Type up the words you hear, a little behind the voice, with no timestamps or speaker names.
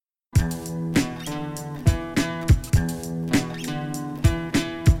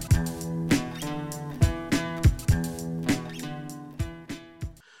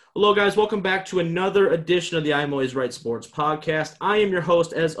Hello, guys. Welcome back to another edition of the I'm Always Right Sports podcast. I am your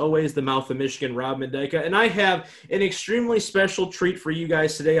host, as always, the Mouth of Michigan, Rob Mendyka, and I have an extremely special treat for you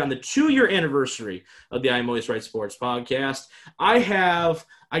guys today on the 2-year anniversary of the I'm Always Right Sports podcast. I have,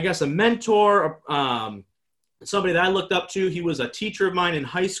 a mentor, somebody that I looked up to. He was a teacher of mine in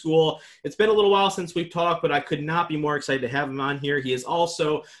high school. It's been a little while since we've talked, but I could not be more excited to have him on here. He is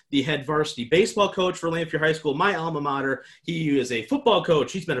also the head varsity baseball coach for Lanphier High School, my alma mater. He is a football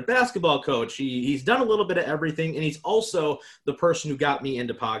coach. He's been a basketball coach. He's done a little bit of everything, and he's also the person who got me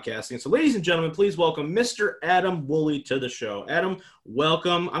into podcasting. So, ladies and gentlemen, please welcome Mr. Adam Woolley to the show. Adam,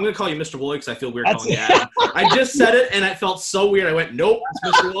 welcome. I'm going to call you Mr. Woolley because I feel weird calling you Adam. I just said it, and it felt so weird. I went, nope,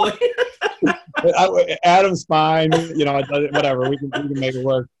 it's Mr. Woolley. Adam's fine, whatever. We can make it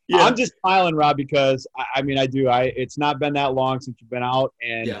work. Yeah. I'm just smiling, Rob, because I do. It's not been that long since you've been out,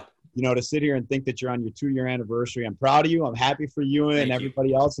 and to sit here and think that you're on your 2-year anniversary. I'm proud of you. I'm happy for you and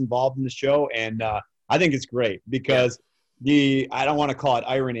everybody else involved in the show, and I think it's great because I don't want to call it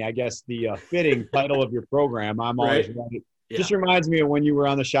irony. I guess the fitting title of your program, I'm always right. Just reminds me of when you were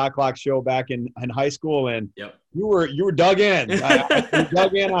on the Shot Clock show back in high school, and you were dug in. You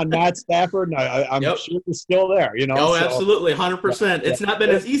dug in on Matt Stafford, and I'm sure you're still there. Oh, absolutely, 100%. It's not been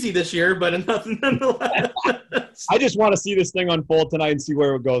as easy this year, but nonetheless. I just want to see this thing unfold tonight and see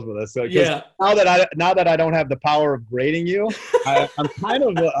where it goes with us. So, now that I don't have the power of grading you, I'm kind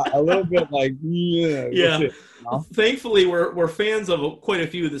of a little bit like, Thankfully, we're fans of quite a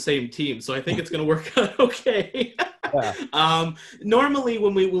few of the same teams, so I think it's going to work out okay. Normally,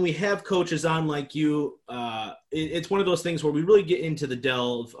 when we have coaches on like you, it's one of those things where we really get into the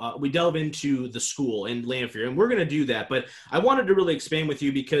delve. We delve into the school in Lanphier, and we're going to do that. But I wanted to really expand with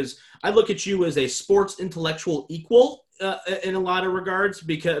you because I look at you as a sports intellectual equal in a lot of regards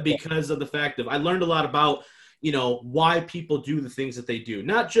because of the fact that I learned a lot about why people do the things that they do,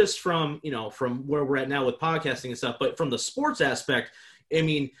 not just from where we're at now with podcasting and stuff, but from the sports aspect. I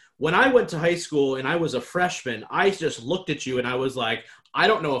mean, when I went to high school and I was a freshman, I just looked at you and I was like, I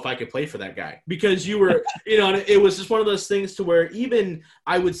don't know if I could play for that guy because you were, and it was just one of those things to where even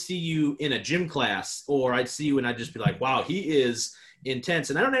I would see you in a gym class or I'd see you and I'd just be like, wow, he is intense.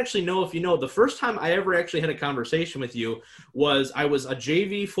 And I don't actually know if the first time I ever actually had a conversation with you was I was a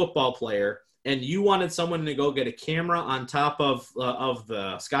JV football player. And you wanted someone to go get a camera on top of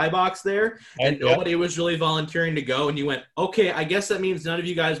the skybox there, and nobody was really volunteering to go. And you went, okay, I guess that means none of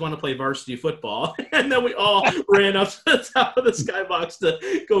you guys want to play varsity football. And then we all ran up to the top of the skybox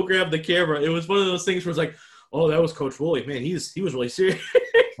to go grab the camera. It was one of those things where it's like, oh, that was Coach Woolley. Man, he was really serious.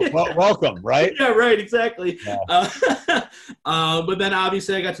 Well, welcome, right? Yeah, right, exactly. Yeah. But then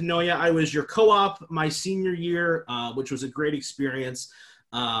obviously I got to know you. I was your co-op my senior year, which was a great experience.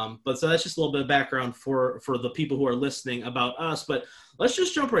 But so that's just a little bit of background for the people who are listening about us, but let's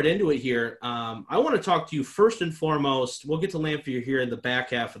just jump right into it here. I want to talk to you first and foremost. We'll get to Lanphier here in the back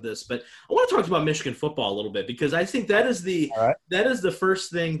half of this, but I want to talk about Michigan football a little bit because I think that is the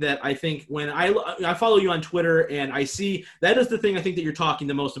first thing that I think when I follow you on Twitter and I see that is the thing I think that you're talking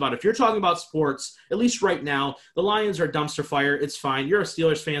the most about. If you're talking about sports, at least right now, the Lions are a dumpster fire. It's fine. You're a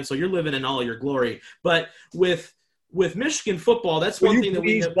Steelers fan, so you're living in all your glory, but with Michigan football, that's one thing that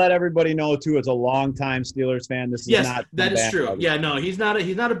we have. Let everybody know too. As a longtime Steelers fan, this is not. That is true. Yeah, no, he's not a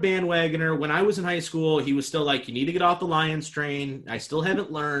bandwagoner. When I was in high school, he was still like, you need to get off the Lions train. I still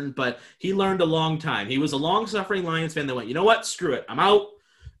haven't learned, but he learned a long time. He was a long-suffering Lions fan that went, you know what, screw it, I'm out.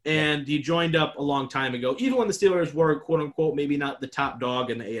 And he joined up a long time ago, even when the Steelers were, quote unquote, maybe not the top dog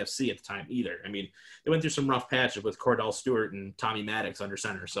in the AFC at the time either. I mean, they went through some rough patches with Cordell Stewart and Tommy Maddox under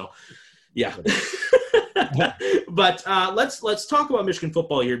center. So, yeah. But let's talk about Michigan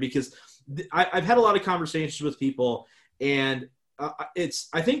football here because I've had a lot of conversations with people, and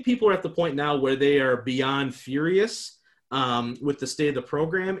I think people are at the point now where they are beyond furious with the state of the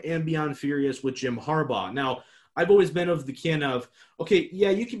program and beyond furious with Jim Harbaugh. Now, I've always been of the kin of, okay,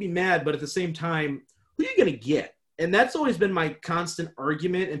 yeah, you can be mad, but at the same time, who are you going to get? And that's always been my constant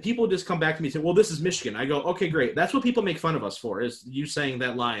argument. And people just come back to me and say, well, this is Michigan. I go, okay, great. That's what people make fun of us for, is you saying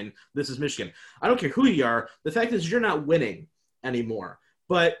that line, this is Michigan. I don't care who you are. The fact is you're not winning anymore.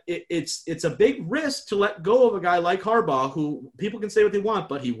 But it's a big risk to let go of a guy like Harbaugh, who people can say what they want,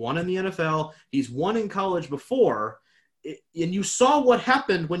 but he won in the NFL. He's won in college before. And you saw what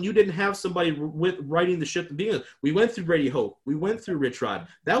happened when you didn't have somebody writing the ship to begin with. We went through Brady Hoke. We went through Rich Rod.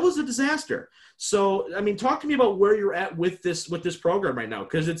 That was a disaster. So, I mean, talk to me about where you're at with this program right now,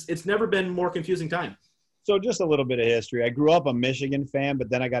 because it's never been a more confusing time. So just a little bit of history. I grew up a Michigan fan, but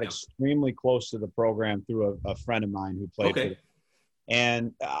then I got extremely close to the program through a friend of mine who played for them.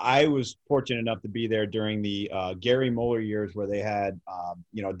 And I was fortunate enough to be there during the Gary Moeller years where they had,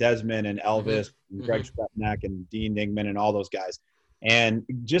 Desmond and Elvis and Greg Stepnack and Dean Nigman and all those guys. And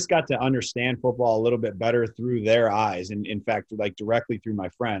just got to understand football a little bit better through their eyes. And in fact, like directly through my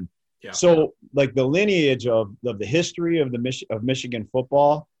friend. Yeah. So like the lineage of the history of Michigan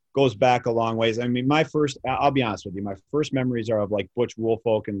football goes back a long ways. I mean, I'll be honest with you, my first memories are of like Butch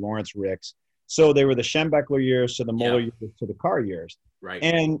Woolfolk and Lawrence Ricks. So they were the Schembechler years to the Moeller years to the Carr years. Right.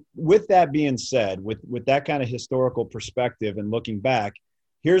 And with that being said, with that kind of historical perspective and looking back,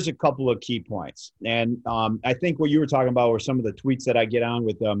 here's a couple of key points. And I think what you were talking about were some of the tweets that I get on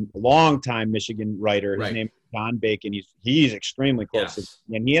with a longtime Michigan writer. His name is John Bacon. He's extremely close. Yes.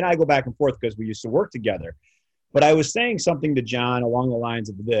 And he and I go back and forth because we used to work together. But I was saying something to John along the lines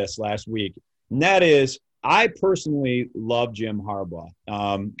of this last week, and that is, I personally love Jim Harbaugh.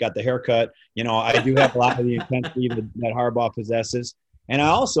 Got the haircut. I do have a lot of the intensity that Harbaugh possesses. And I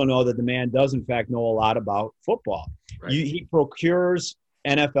also know that the man does, in fact, know a lot about football. Right. He procures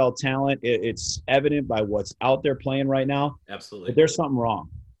NFL talent. It's evident by what's out there playing right now. Absolutely. But there's something wrong.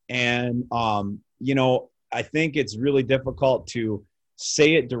 And, I think it's really difficult to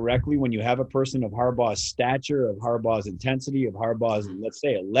say it directly when you have a person of Harbaugh's stature, of Harbaugh's intensity, of Harbaugh's, let's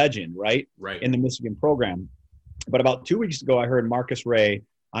say, a legend, right? In the Michigan program. But about 2 weeks ago, I heard Marcus Ray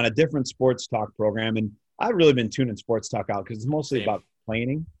on a different sports talk program. And I've really been tuning sports talk out because it's mostly about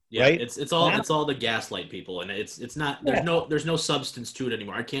complaining. Yeah, right? It's all the gaslight people, and it's not there's no substance to it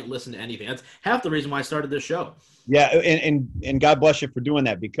anymore. I can't listen to anything. That's half the reason why I started this show. Yeah, and God bless you for doing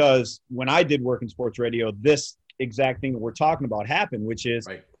that, because when I did work in sports radio, this exact thing that we're talking about happened, which is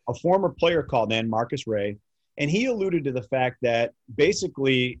a former player called in, Marcus Ray, and he alluded to the fact that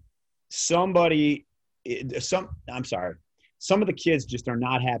basically some of the kids just are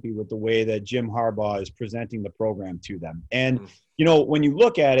not happy with the way that Jim Harbaugh is presenting the program to them. And when you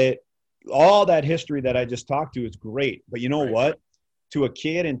look at it, all that history that I just talked to is great. But you know what? To a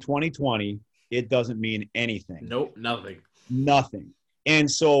kid in 2020, it doesn't mean anything. Nope, nothing. Nothing.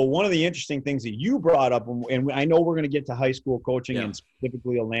 And so one of the interesting things that you brought up, and I know we're going to get to high school coaching and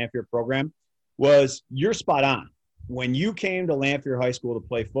specifically a Lanphier program, was you're spot on. When you came to Lanphier High School to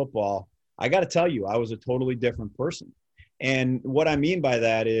play football, I got to tell you, I was a totally different person. And what I mean by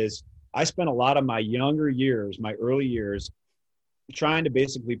that is I spent a lot of my younger years, my early years, trying to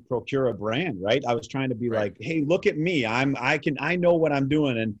basically procure a brand, right? I was trying to be like, hey, look at me. I know what I'm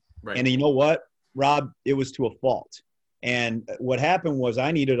doing. And you know what, Rob, it was to a fault. And what happened was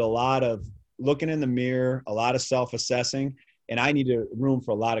I needed a lot of looking in the mirror, a lot of self-assessing, and I needed room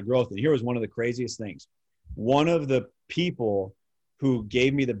for a lot of growth. And here was one of the craziest things. One of the people who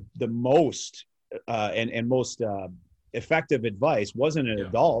gave me the most and most effective advice wasn't an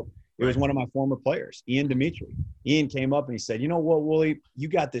adult. It was one of my former players, Ian Dimitri. Ian came up and he said, you know what, Wooly, you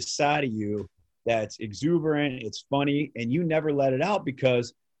got this side of you that's exuberant, it's funny, and you never let it out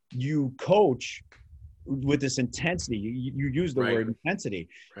because you coach with this intensity. You use the word intensity.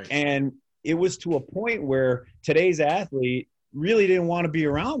 And it was to a point where today's athlete really didn't want to be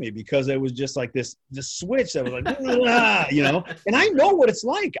around me because it was just like this switch that was like, and I know what it's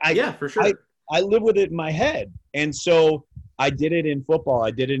like. For sure. I live with it in my head. And so I did it in football.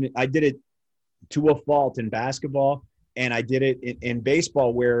 I did it to a fault in basketball, and I did it in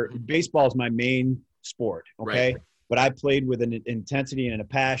baseball, where baseball is my main sport. Okay. But I played with an intensity and a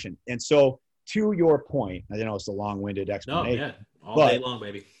passion. And so to your point, I know it's a long-winded explanation. All day long,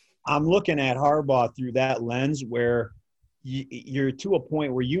 baby. I'm looking at Harbaugh through that lens where you're to a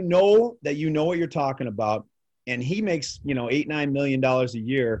point where you know that you know what you're talking about, and he makes, $8-9 million a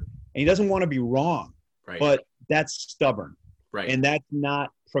year, and he doesn't want to be wrong. But that's stubborn. And that's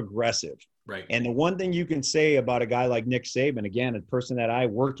not progressive. And the one thing you can say about a guy like Nick Saban, again, a person that I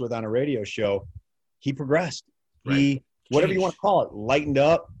worked with on a radio show, he progressed. He, whatever you want to call it, lightened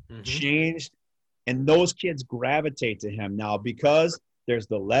up, changed, and those kids gravitate to him now because there's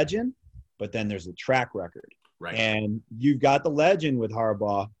the legend, but then there's the track record. And you've got the legend with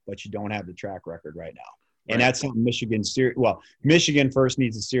Harbaugh, but you don't have the track record right now. And that's something Michigan first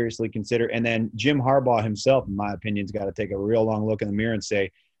needs to seriously consider. And then Jim Harbaugh himself, in my opinion, has got to take a real long look in the mirror and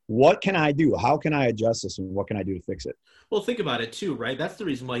say, what can I do? How can I adjust this? And what can I do to fix it? Well, think about it too, right? That's the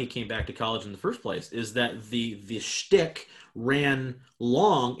reason why he came back to college in the first place, is that the shtick ran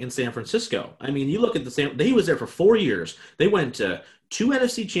long in San Francisco. I mean, you look at he was there for 4 years. They went to 2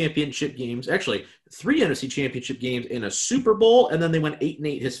 NFC championship games, actually 3 NFC championship games in a Super Bowl, and then they went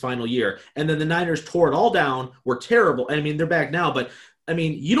 8-8 his final year. And then the Niners tore it all down, were terrible. I mean, they're back now, but I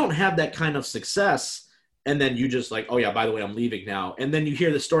mean, you don't have that kind of success And then you just like, oh yeah, by the way, I'm leaving now. And then you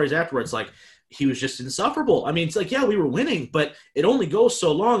hear the stories afterwards, like he was just insufferable. I mean, it's like, yeah, we were winning, but it only goes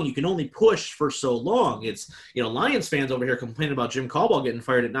so long. You can only push for so long. It's, Lions fans over here complaining about Jim Caldwell getting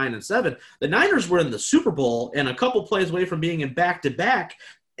fired at 9-7. The Niners were in the Super Bowl and a couple plays away from being in back-to-back,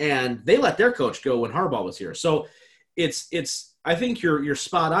 and they let their coach go when Harbaugh was here. So it's I think you're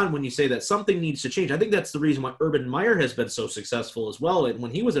spot on when you say that something needs to change. I think that's the reason why Urban Meyer has been so successful as well. And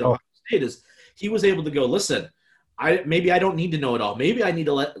when he was at Ohio State, is he was able to go, listen, maybe I don't need to know it all. Maybe I need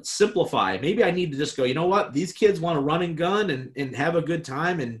to simplify. Maybe I need to just go, you know what? These kids want to run and gun and have a good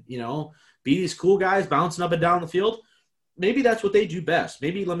time and, be these cool guys bouncing up and down the field. Maybe that's what they do best.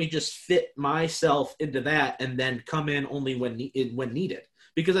 Maybe let me just fit myself into that and then come in only when needed.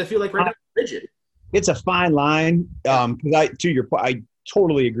 Because I feel like right now it's rigid. It's a fine line. Because to your point, I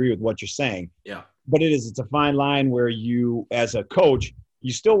totally agree with what you're saying. Yeah. But it's a fine line where you, as a coach,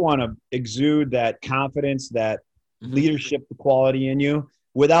 you still want to exude that confidence, that leadership quality in you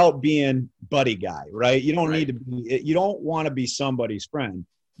without being buddy guy, right? You don't need to be, you don't want to be somebody's friend.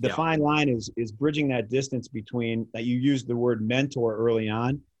 The fine line is bridging that distance between that. You used the word mentor early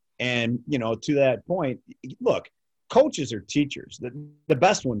on. And, to that point, look, coaches are teachers. The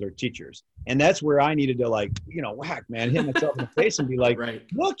best ones are teachers. And that's where I needed to whack, man, hit myself in the face and be like,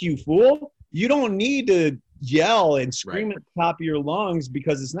 look, you fool, you don't need to yell and scream at the top of your lungs,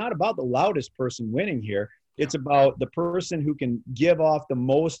 because it's not about the loudest person winning here. It's about the person who can give off the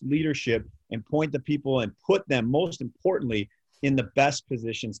most leadership and point to people and put them, most importantly, in the best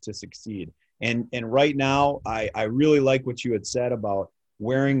positions to succeed. And right now, I really like what you had said about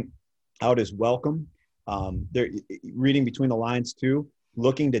wearing out his welcome. They're reading between the lines too,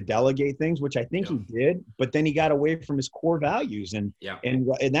 looking to delegate things, which I think he did, but then he got away from his core values. And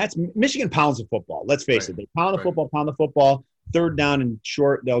that's Michigan pounds the football. Let's face it. They pound the football, third down and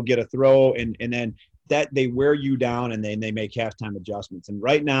short, they'll get a throw. And then that they wear you down, and then they make halftime adjustments. And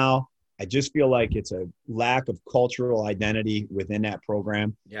right now, I just feel like it's a lack of cultural identity within that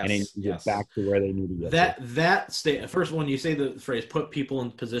program, and they need to get back to where they need to get. First one, you say the phrase "put people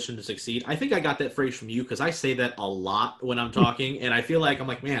in position to succeed." I think I got that phrase from you, because I say that a lot when I'm talking, and I feel like I'm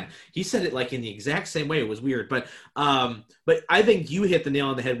like, man, he said it like in the exact same way. It was weird, but I think you hit the nail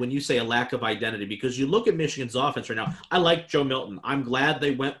on the head when you say a lack of identity, because you look at Michigan's offense right now. I like Joe Milton. I'm glad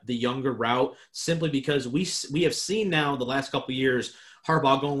they went the younger route, simply because we have seen now the last couple of years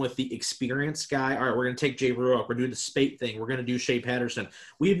Harbaugh going with the experienced guy. All right, we're going to take Jay Ruock. We're doing the Spate thing. We're going to do Shea Patterson.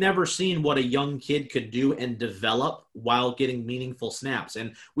 We've never seen what a young kid could do and develop while getting meaningful snaps.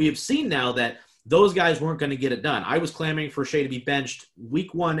 And we have seen now that those guys weren't going to get it done. I was clamoring for Shea to be benched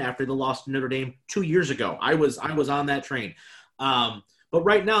week 1 after the loss to Notre Dame 2 years ago. I was on that train. But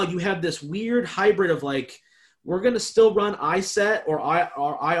right now you have this weird hybrid of like, we're going to still run I-set or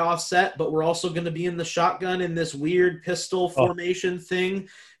I-offset, but we're also going to be in the shotgun in this weird pistol formation thing.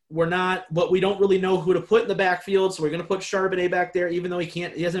 We're not, but we don't really know who to put in the backfield, so we're going to put Charbonnet back there, even though he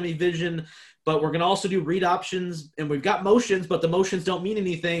doesn't have any vision. But we're going to also do read options, and we've got motions, but the motions don't mean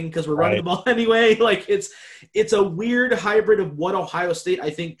anything because we're running the ball anyway. Like it's a weird hybrid of what Ohio State,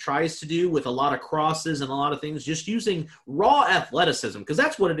 I think, tries to do with a lot of crosses and a lot of things, just using raw athleticism, because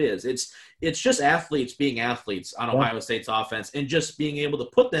that's what it is. It's just athletes being athletes on Ohio State's offense and just being able to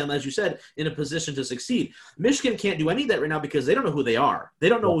put them, as you said, in a position to succeed. Michigan can't do any of that right now because they don't know who they are. They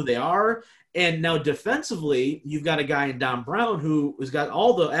don't know who they are. And now defensively, you've got a guy in Don Brown who has got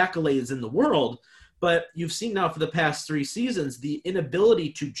all the accolades in the world, but you've seen now for the past 3 seasons the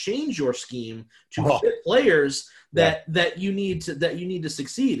inability to change your scheme to fit players that you need to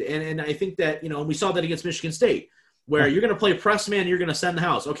succeed. And I think that, we saw that against Michigan State, where you're going to play press man, you're going to send the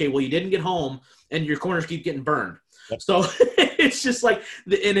house. Okay, well, you didn't get home, and your corners keep getting burned. So it's just like,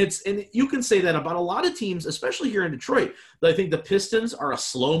 and you can say that about a lot of teams, especially here in Detroit. I think the Pistons are a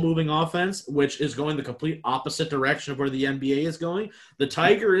slow-moving offense, which is going the complete opposite direction of where the NBA is going. The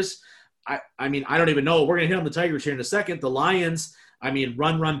Tigers, I mean, I don't even know. We're going to hit on the Tigers here in a second. The Lions, I mean,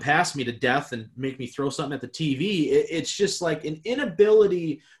 run past me to death and make me throw something at the TV. It's just like an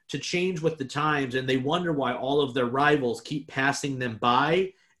inability to change with the times, and they wonder why all of their rivals keep passing them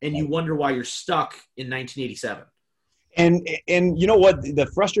by, and you wonder why you're stuck in 1987. And you know what? The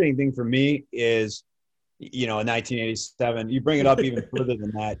frustrating thing for me is, in 1987, you bring it up even further than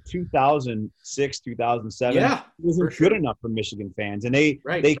that, 2006, 2007, wasn't good enough for Michigan fans. And they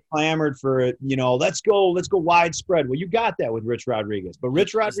clamored for, let's go widespread. Well, you got that with Rich Rodriguez. But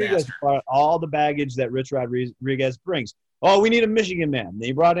Rich Rodriguez brought all the baggage that Rich Rodriguez brings. Oh, we need a Michigan man.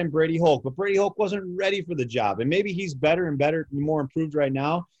 They brought in Brady Hoke, but Brady Hoke wasn't ready for the job. And maybe he's better and more improved right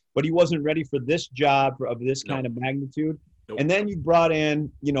now, but he wasn't ready for this job of this kind of magnitude. Nope. And then you brought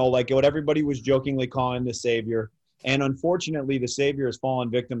in, like what everybody was jokingly calling the savior. And unfortunately, the savior has fallen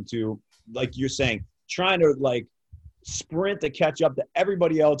victim to, like you're saying, trying to like sprint to catch up to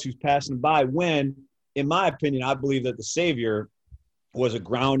everybody else who's passing by when, in my opinion, I believe that the savior was a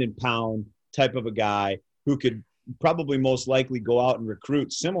ground and pound type of a guy who could probably most likely go out and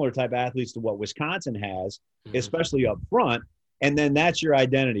recruit similar type athletes to what Wisconsin has, especially up front. And then that's your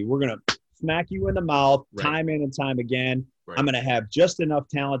identity. We're going to smack you in the mouth time in and time again. Right. I'm going to have just enough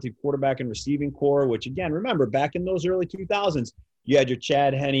talented quarterback and receiving core, which again, remember back in those early 2000s, you had your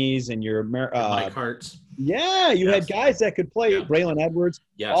Chad Henneys and your Mike Hartz. Yeah, you had guys that could play, Braylon Edwards,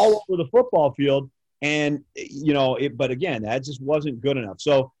 all over the football field. And, but again, that just wasn't good enough.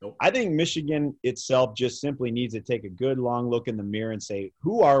 So I think Michigan itself just simply needs to take a good long look in the mirror and say,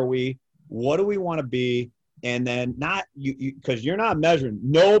 who are we? What do we want to be? And then not you because you're not measuring.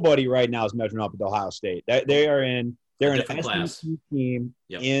 Nobody right now is measuring up with Ohio State. They're an SEC team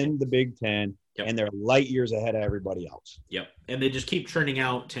in the Big Ten. And they're light years ahead of everybody else. Yep. And they just keep churning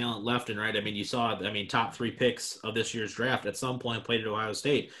out talent left and right. I mean, you saw, top 3 picks of this year's draft at some point played at Ohio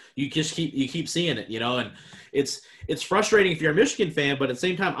State. You keep seeing it, and it's frustrating if you're a Michigan fan, but at the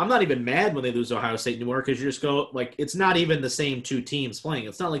same time, I'm not even mad when they lose to Ohio State anymore because you just go, like, it's not even the same 2 teams playing.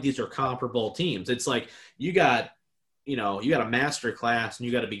 It's not like these are comparable teams. It's like you got a master class and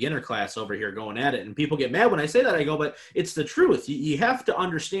you got a beginner class over here going at it. And people get mad when I say that. I go, but it's the truth. You have to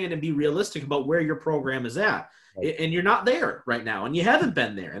understand and be realistic about where your program is at. Right. And you're not there right now. And you haven't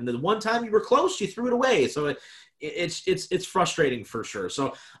been there. And the one time you were close, you threw it away. So it's frustrating for sure.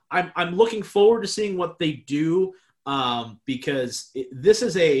 So I'm looking forward to seeing what they do. Because this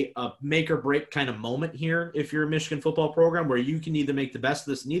is a make or break kind of moment here if you're a Michigan football program where you can either make the best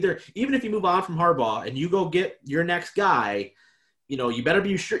of this even if you move on from Harbaugh and you go get your next guy, you better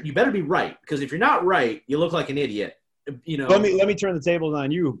be sure, you better be right, because if you're not right, you look like an idiot. Let me turn the tables on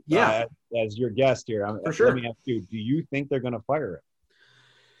you as your guest here. For sure. Let me ask you, do you think they're going to fire it?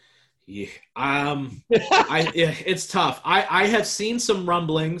 Yeah. It's tough. I have seen some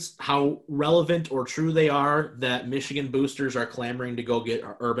rumblings how relevant or true they are that Michigan boosters are clamoring to go get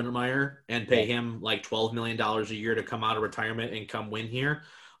Urban Meyer and pay him like $12 million a year to come out of retirement and come win here.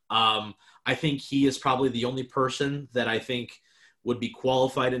 I think he is probably the only person that I think would be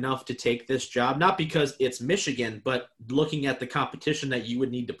qualified enough to take this job, not because it's Michigan, but looking at the competition that you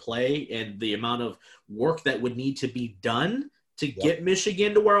would need to play and the amount of work that would need to be done to get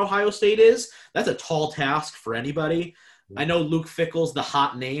Michigan to where Ohio State is. That's a tall task for anybody. I know Luke Fickell's the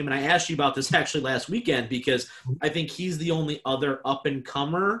hot name, and I asked you about this actually last weekend because I think he's the only other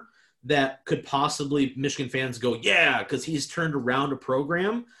up-and-comer that could possibly Michigan fans go, because he's turned around a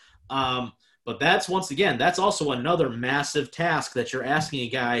program. But that's also another massive task that you're asking a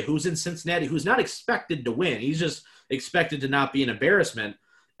guy who's in Cincinnati who's not expected to win. He's just expected to not be an embarrassment.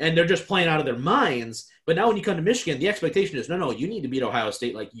 And they're just playing out of their minds. But now when you come to Michigan, the expectation is, no, you need to beat Ohio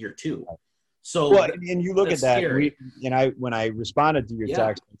State like year 2. So, and you look at that, when I responded to your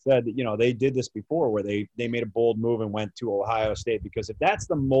text and said that, they did this before where they made a bold move and went to Ohio State, because if that's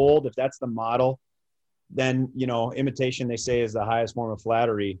the mold, if that's the model, then, imitation, they say, is the highest form of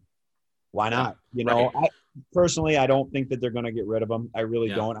flattery. Why not? Personally, I don't think that they're going to get rid of him. I really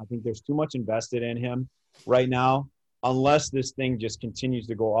don't. I think there's too much invested in him right now. Unless this thing just continues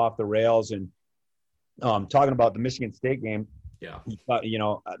to go off the rails. And talking about the Michigan State game,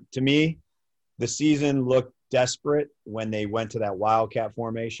 to me, the season looked desperate when they went to that Wildcat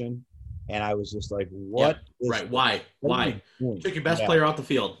formation. And I was just like, what? Yeah, right. Why? You took your best player off the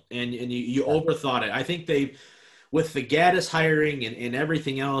field and you overthought it. I think with the Gaddis hiring and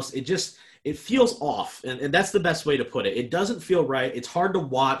everything else, it feels off, and that's the best way to put it. It doesn't feel right. It's hard to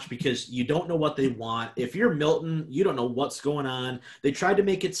watch because you don't know what they want. If you're Milton, you don't know what's going on. They tried to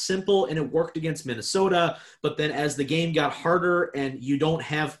make it simple, and it worked against Minnesota, but then as the game got harder and you don't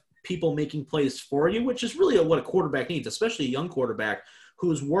have people making plays for you, which is really what a quarterback needs, especially a young quarterback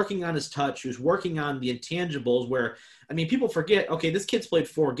who's working on his touch, who's working on the intangibles where, people forget, okay, this kid's played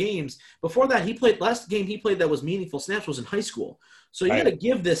 4 games. Before that, last game he played that was meaningful snaps was in high school. So you got to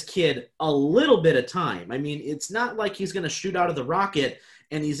give this kid a little bit of time. It's not like he's going to shoot out of the rocket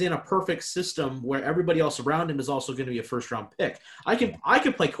and he's in a perfect system where everybody else around him is also going to be a first-round pick. I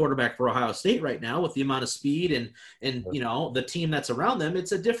could play quarterback for Ohio State right now with the amount of speed and the team that's around them.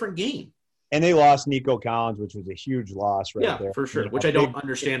 It's a different game. And they lost Nico Collins, which was a huge loss there. Yeah, for sure. Which I don't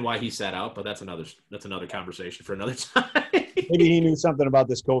understand why he sat out, but that's another conversation for another time. Maybe he knew something about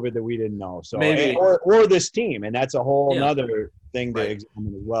this COVID that we didn't know. So maybe or this team, and that's a whole other thing to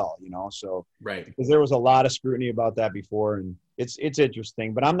examine as well. So because there was a lot of scrutiny about that before, and it's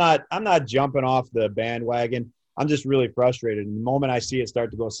interesting. But I'm not jumping off the bandwagon. I'm just really frustrated. And the moment I see it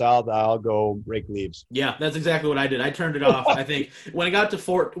start to go south, I'll go rake leaves. Yeah, that's exactly what I did. I turned it off. I think when it got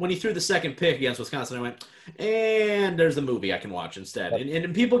to when he threw the second pick against Wisconsin, I went, and there's the movie I can watch instead.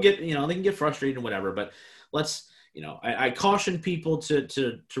 And people get, they can get frustrated and whatever, but let's, I caution people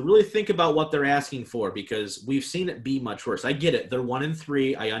to really think about what they're asking for, because we've seen it be much worse. I get it. They're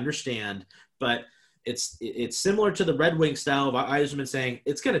 1-3. I understand, but it's similar to the Red Wing style. I've been saying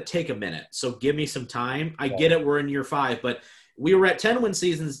it's going to take a minute, so give me some time. I get it. We're in year 5, but we were at 10-win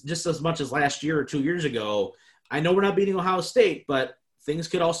seasons just as much as last year or 2 years ago. I know we're not beating Ohio State, but things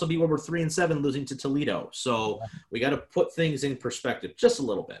could also be where we're 3-7 losing to Toledo. So we got to put things in perspective just a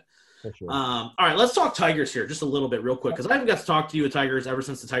little bit. Sure. All right, let's talk Tigers here just a little bit real quick, because I haven't got to talk to you with Tigers ever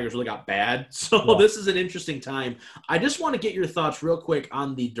since the Tigers really got bad. So this is an interesting time. I just want to get your thoughts real quick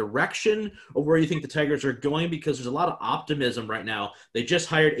on the direction of where you think the Tigers are going, because there's a lot of optimism right now. They just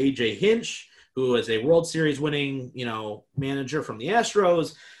hired A.J. Hinch, who is a World Series winning, manager from the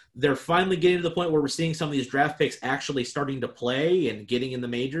Astros. They're finally getting to the point where we're seeing some of these draft picks actually starting to play and getting in the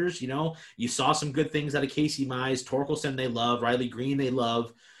majors. You saw some good things out of Casey Mize, Torkelson they love, Riley Green they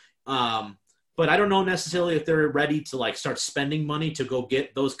love. But I don't know necessarily if they're ready to start spending money to go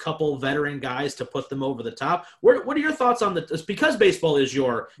get those couple veteran guys to put them over the top. What are your thoughts on this? Because baseball is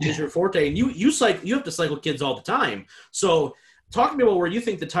your forte, and you have to cycle kids all the time. So talk to me about where you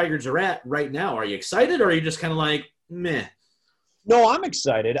think the Tigers are at right now. Are you excited, or are you just kind of like, meh? No, I'm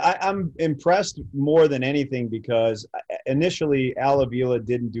excited. I'm impressed more than anything, because initially Al Avila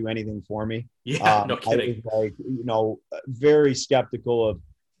didn't do anything for me. Yeah, no kidding. I was very skeptical of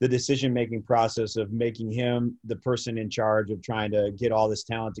the decision-making process of making him the person in charge of trying to get all this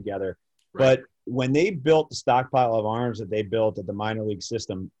talent together. Right. But when they built the stockpile of arms that they built at the minor league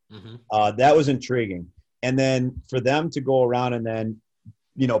system, that was intriguing. And then for them to go around and then,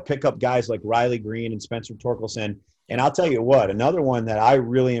 pick up guys like Riley Green and Spencer Torkelson. And I'll tell you what, another one that I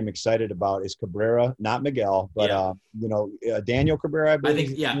really am excited about is Cabrera, not Miguel, but, Daniel Cabrera, I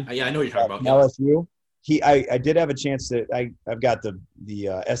believe. I think, I know what you're talking about. LSU. I did have a chance to I've got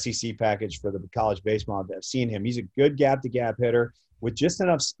the SEC package for the college baseball. I've seen him. He's a good gap-to-gap hitter with just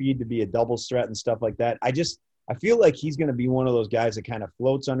enough speed to be a double threat and stuff like that. I feel like he's going to be one of those guys that kind of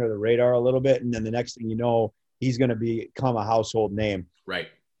floats under the radar a little bit, and then the next thing you know, he's going to become a household name. Right.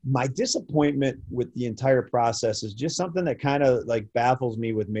 My disappointment with the entire process is just something that kind of baffles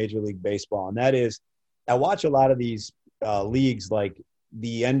me with Major League Baseball, and that is I watch a lot of these leagues like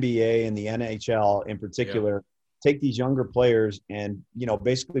the NBA and the NHL in particular take these younger players and,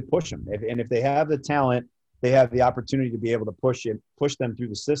 basically push them. If they have the talent, they have the opportunity to be able to push them through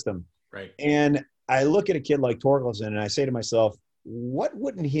the system. Right. And I look at a kid like Torkelson and I say to myself, what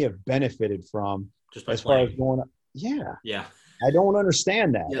wouldn't he have benefited from just by as playing. far as going up? Yeah. Yeah. I don't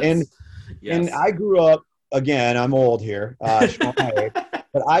understand that. Yes. And I grew up, again, I'm old here,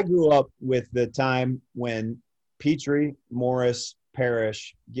 but I grew up with the time when Petrie, Morris,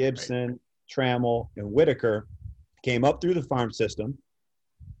 Parrish, Gibson, Trammell, and Whitaker came up through the farm system.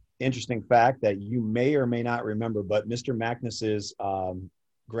 Interesting fact that you may or may not remember, but Mr. Magnus's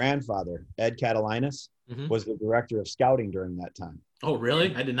grandfather, Ed Catalinas, was the director of scouting during that time. Oh,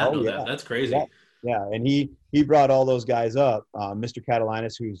 really? I did not know that. That's crazy. Yeah, and he brought all those guys up. Mr.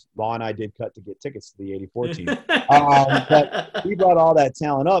 Catalinas, whose Law and I did cut to get tickets to the 84 team. But he brought all that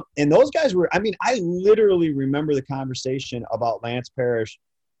talent up. And those guys were – I literally remember the conversation about Lance Parrish.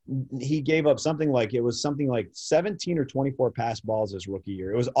 He gave up something like 17 or 24 pass balls his rookie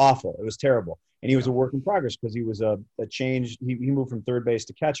year. It was awful. It was terrible. And he was a work in progress because he was a change. He moved from third base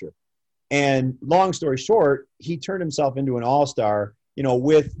to catcher. And long story short, he turned himself into an all-star –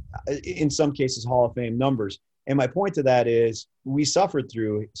 with, in some cases, Hall of Fame numbers. And my point to that is we suffered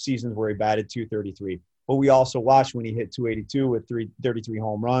through seasons where he batted .233, but we also watched when he hit .282 with 33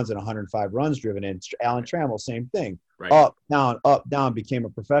 home runs and 105 runs driven in. Alan Trammell, same thing. Right. Up, down, became a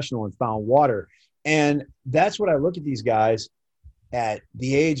professional and found water. And that's what I look at these guys at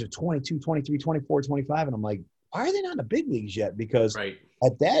the age of 22, 23, 24, 25, and I'm like, why are they not in the big leagues yet? Because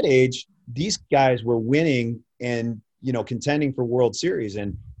at that age, these guys were winning and contending for World Series,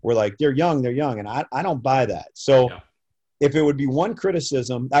 and we're like, they're young, and I don't buy that. So if it would be one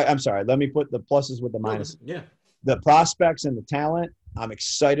criticism, I'm sorry, let me put the pluses with the minuses. Yeah. The prospects and the talent, I'm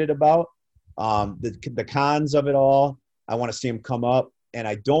excited about. The cons of it all, I want to see them come up, and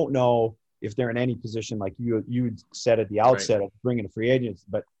I don't know if they're in any position like you said at the outset of bringing a free agents,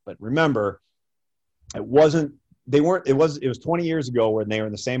 but remember, it was 20 years ago when they were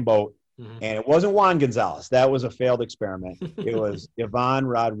in the same boat. And it wasn't Juan Gonzalez. That was a failed experiment. It was Ivan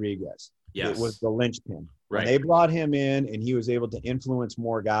Rodriguez. Yes. It was the linchpin. Right. When they brought him in and he was able to influence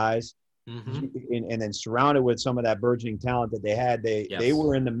more guys, and then surrounded with some of that burgeoning talent that they had, they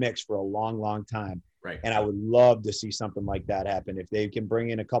were in the mix for a long, long time. Right. And I would love to see something like that happen. If they can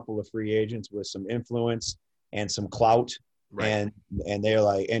bring in a couple of free agents with some influence and some clout. Right. And they're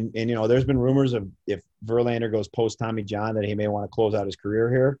like, and there's been rumors of if Verlander goes post Tommy John that he may want to close out his career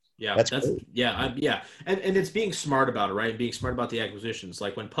here. Yeah, and it's being smart about it, right? Being smart about the acquisitions.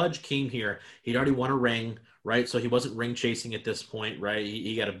 Like when Pudge came here, he'd already won a ring, right? So he wasn't ring chasing at this point, right?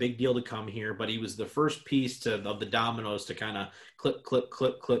 He got a big deal to come here, but he was the first piece of the dominoes to kind of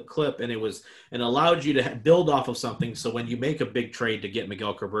clip, and it allowed you to build off of something. So when you make a big trade to get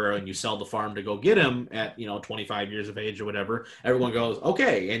Miguel Cabrera and you sell the farm to go get him at 25 years of age or whatever, everyone goes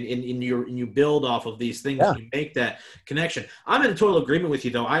okay, and you build off of these things. Yeah. You make that connection. I'm in total agreement with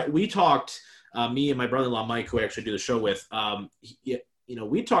you, though. We talked, me and my brother-in-law Mike, who I actually do the show with.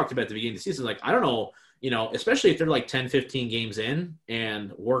 We talked about at the beginning of the season, like, I don't know. Especially if they're like 10, 15 games in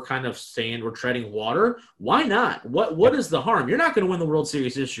and we're kind of saying we're treading water, why not? What is the harm? You're not going to win the World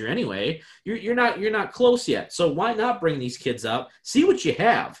Series this year anyway. You're not close yet. So why not bring these kids up? See what you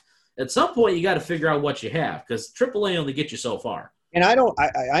have. At some point, you got to figure out what you have because AAA only gets you so far. And I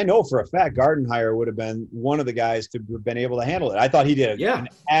know for a fact Gardenhire would have been one of the guys to have been able to handle it. I thought he did an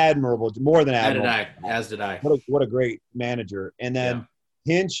admirable, more than admirable. As did I. What a great manager. And then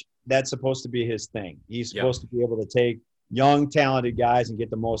Hinch, that's supposed to be his thing. He's supposed to be able to take young, talented guys and get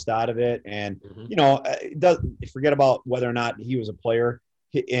the most out of it. And, forget about whether or not he was a player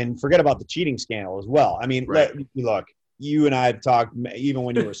and forget about the cheating scandal as well. I mean, look, you and I have talked, even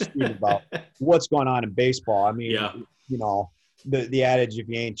when you were a student, about what's going on in baseball. I mean, the adage, if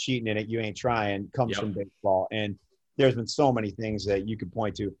you ain't cheating in it, you ain't trying, comes from baseball. And there's been so many things that you could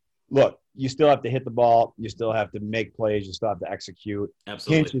point to. Look, you still have to hit the ball. You still have to make plays. You still have to execute.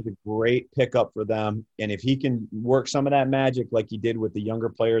 Absolutely. Hinch is a great pickup for them. And if he can work some of that magic like he did with the younger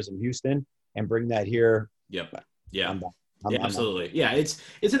players in Houston and bring that here. Yep. Yeah. Absolutely. Yeah. It's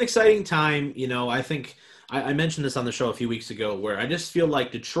an exciting time. I think I mentioned this on the show a few weeks ago where I just feel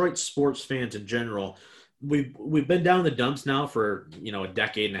like Detroit sports fans in general, we've been down the dumps now for a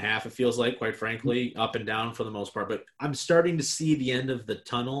decade and a half, it feels like, quite frankly, up and down for the most part, but I'm starting to see the end of the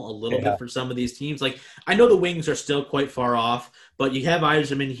tunnel a little bit for some of these teams. Like, I know the Wings are still quite far off, but you have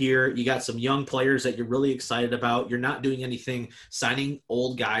Yzerman here, you got some young players that you're really excited about. You're not doing anything signing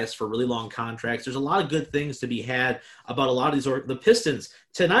old guys for really long contracts. There's a lot of good things to be had about a lot of these. The Pistons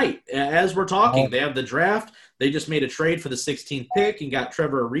tonight, as we're talking, they have the draft. They just made a trade for the 16th pick and got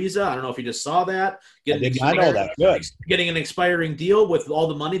Trevor Ariza. I don't know if you just saw that. I know that. Good. Getting an expiring deal with all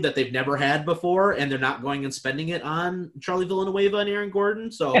the money that they've never had before, and they're not going and spending it on Charlie Villanueva and Aaron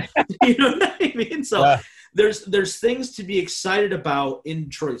Gordon. So, you know what I mean? So there's things to be excited about in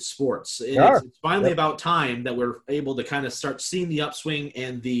Detroit sports. It's finally about time that we're able to kind of start seeing the upswing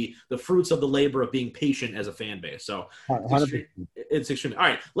and the fruits of the labor of being patient as a fan base. So it's extreme. All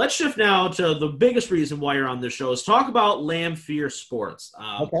right, let's shift now to the biggest reason why you're on this show is talk about Lamphere Sports.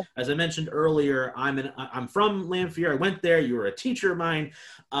 As I mentioned earlier, I'm from Lamphere. I went there. You were a teacher of mine.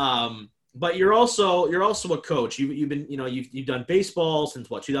 But you're also a coach. You've been you've done baseball since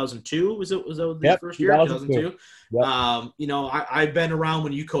what, 2002? Was that the first year? 2002. Yep. I've been around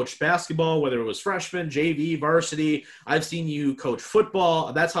when you coached basketball, whether it was freshman, JV, varsity. I've seen you coach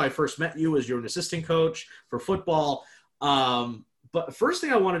football. That's how I first met you, as you're an assistant coach for football. But first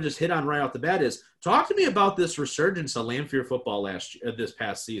thing I want to just hit on right off the bat is talk to me about this resurgence of Lamphere football this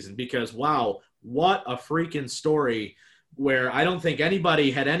past season, because wow, what a freaking story, where I don't think anybody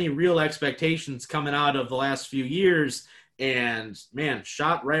had any real expectations coming out of the last few years, and man,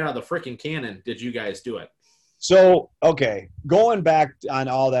 shot right out of the freaking cannon. Did you guys do it? So, okay, going back on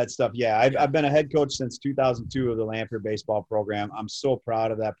all that stuff, I've been a head coach since 2002 of the Lamphere baseball program. I'm so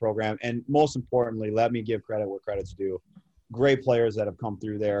proud of that program, and most importantly, let me give credit where credit's due. Great players that have come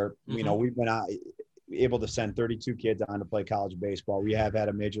through there. Mm-hmm. We've been able to send 32 kids on to play college baseball. We have had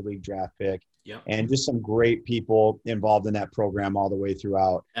a major league draft pick. Yep. And just some great people involved in that program all the way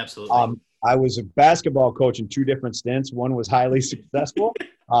throughout. Absolutely. I was a basketball coach in 2 different stints. One was highly successful,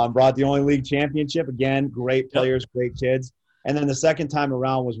 brought the only league championship. Again, great players, great kids. And then the second time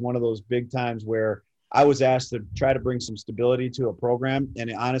around was one of those big times where I was asked to try to bring some stability to a program.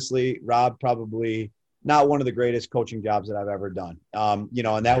 And honestly, Rob, probably not one of the greatest coaching jobs that I've ever done.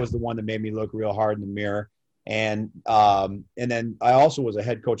 And that was the one that made me look real hard in the mirror. And then I also was a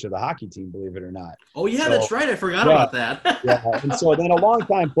head coach of the hockey team, believe it or not. Oh yeah, that's right. I forgot about that. And so then a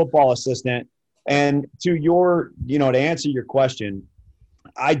longtime football assistant. And to answer your question,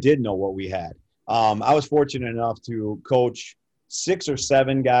 I did know what we had. I was fortunate enough to coach 6 or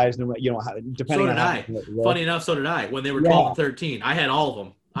 7 guys, depending on how. Funny enough, so did I. When they were 12 and 13, I had all of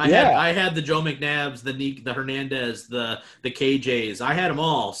them. I had the Joe McNabbs, the Hernandez, the KJs. I had them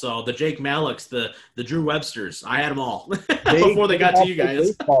all. So the Jake Malicks, the Drew Websters, I had them all before they got to you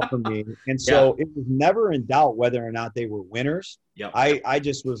guys. Baseball for me, and so it was never in doubt whether or not they were winners. Yep. I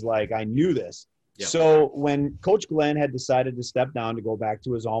just was like, I knew this. Yep. So when Coach Glenn had decided to step down to go back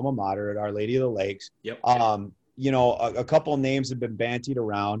to his alma mater at Our Lady of the Lakes, yep. A couple of names had been bantied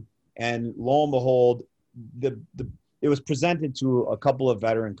around, and lo and behold, it was presented to a couple of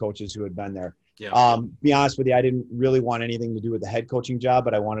veteran coaches who had been there. Yeah. Be honest with you, I didn't really want anything to do with the head coaching job,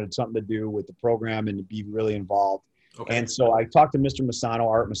 but I wanted something to do with the program and to be really involved. Okay. And so I talked to Mr. Masano,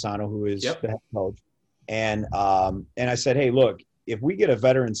 Art Masano, who is the head coach. And I said, hey, look, if we get a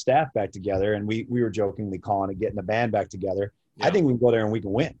veteran staff back together, and we were jokingly calling it getting the band back together, I think we can go there and we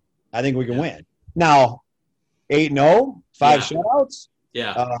can win. I think we can win. Now, 8-0, 5 shutouts.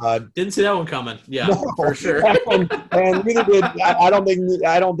 Yeah, didn't see that one coming. Yeah, no. For sure. and neither did I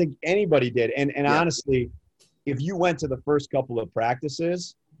don't think anybody did. And honestly, if you went to the first couple of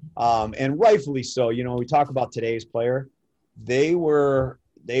practices, and rightfully so, we talk about today's player, they were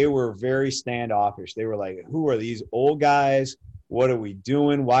very standoffish. They were like, "Who are these old guys? What are we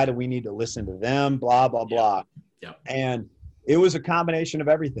doing? Why do we need to listen to them? Blah blah blah." Yeah. And it was a combination of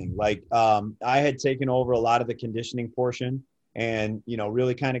everything. Like I had taken over a lot of the conditioning portion. And,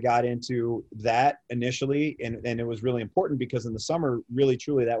 really kind of got into that initially. And it was really important because in the summer, really,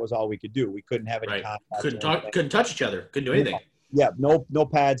 truly, that was all we could do. We couldn't have any contact. Couldn't touch each other. Couldn't do anything. Yeah. No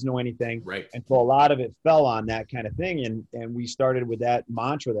pads, no anything. Right. And so a lot of it fell on that kind of thing. And we started with that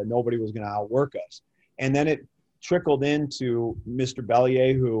mantra that nobody was going to outwork us. And then it trickled into Mr.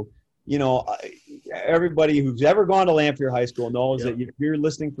 Bellier, who, everybody who's ever gone to Lanphier High School knows that if you're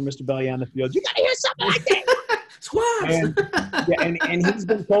listening for Mr. Bellier on the field, you got to hear something like that. And he's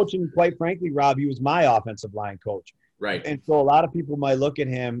been coaching, quite frankly, Rob, he was my offensive line coach. Right. And so a lot of people might look at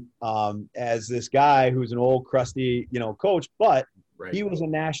him as this guy who's an old, crusty, coach, but he was a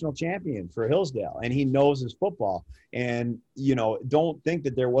national champion for Hillsdale, and he knows his football. And, don't think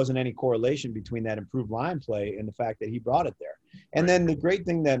that there wasn't any correlation between that improved line play and the fact that he brought it there. And then the great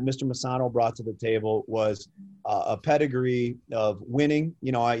thing that Mr. Masano brought to the table was a pedigree of winning.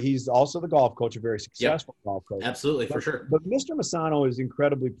 He's also the golf coach, a very successful golf coach. Absolutely, for sure. But Mr. Masano is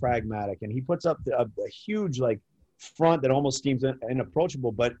incredibly pragmatic, and he puts up a huge, front that almost seems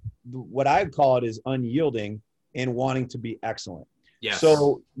inapproachable. But what I call it is unyielding and wanting to be excellent. Yes.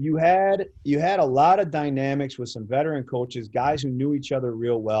 So you had a lot of dynamics with some veteran coaches, guys who knew each other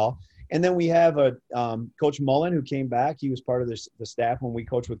real well. And then we have Coach Mullen, who came back. He was part of the staff when we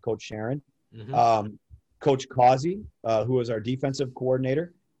coached with Coach Sharon. Mm-hmm. Coach Causey, who was our defensive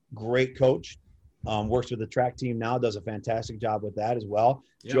coordinator, great coach. Works with the track team now, does a fantastic job with that as well.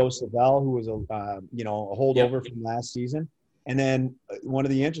 Yep. Joe Savell, who was a holdover from last season. And then one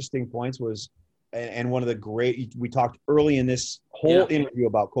of the interesting points was, and one of the great, we talked early in this whole interview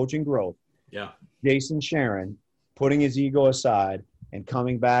about coaching growth. Yeah. Jason Sharon putting his ego aside and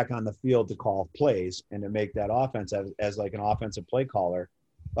coming back on the field to call plays and to make that offense as like an offensive play caller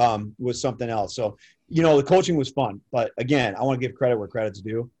was something else. So, the coaching was fun. But again, I want to give credit where credit's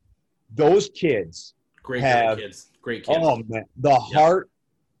due. Those kids great kids. Oh, man, the heart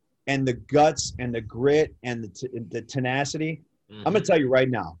and the guts and the grit and the tenacity. Mm-hmm. I'm going to tell you right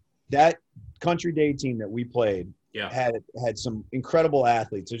now, that Country Day team that we played had some incredible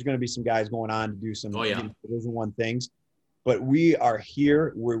athletes. There's going to be some guys going on to do some Division I things. But we are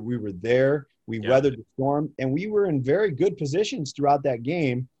here. We were there. We weathered the storm. And we were in very good positions throughout that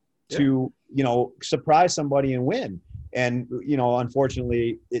game to, surprise somebody and win. And,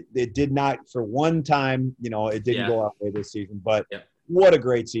 unfortunately, it did not for one time, it didn't go our way this season. But what a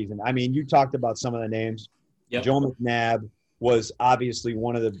great season. I mean, you talked about some of the names. Yep. Joe McNabb was obviously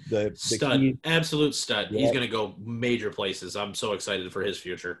one of the stud, key. Absolute stud. Yeah. He's going to go major places. I'm so excited for his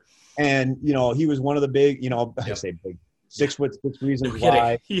future. And, he was one of the big, I say big, 6'6" reasons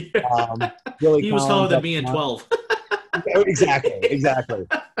why. Really he was taller than me in 12. Exactly.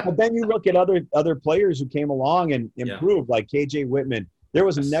 But then you look at other players who came along and improved, like KJ Whitman. There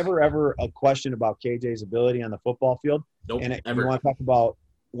was never, ever a question about KJ's ability on the football field. Nope, and you want to talk about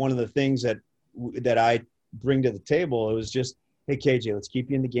one of the things that I bring to the table, it was just, hey, KJ, let's keep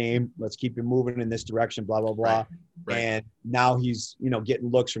you in the game. Let's keep you moving in this direction, blah, blah, blah. Right. And now he's, getting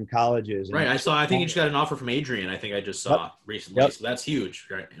looks from colleges. Right. I think he just got an offer from Adrian, I think I just saw recently. So that's huge.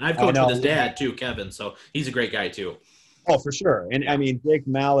 Right. And I've coached with his dad too, Kevin. So he's a great guy too. Oh, for sure. And I mean, Jake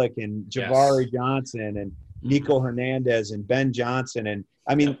Malik and Javari Johnson and Nico Hernandez and Ben Johnson. And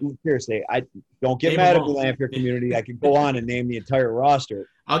I mean, seriously, I don't get mad at the Lanphier community. I could go on and name the entire roster.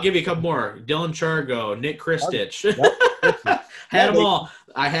 I'll give you a couple more. Dylan Chargo, Nick Christich. Had them all.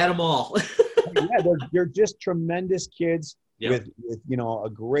 I had them all. Yeah, they're just tremendous kids Yep. with a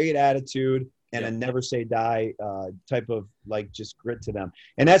great attitude and a never say die type of just grit to them.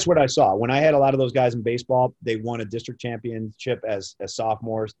 And that's what I saw when I had a lot of those guys in baseball. They won a district championship as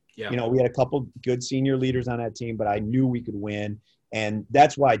sophomores. Yeah. We had a couple good senior leaders on that team, but I knew we could win. And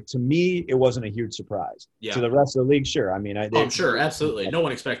that's why, to me, it wasn't a huge surprise. Yeah. To the rest of the league, sure. I mean, I'm sure, absolutely. No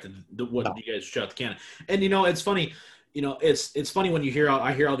one expected what you guys shot the cannon. And it's funny. It's funny when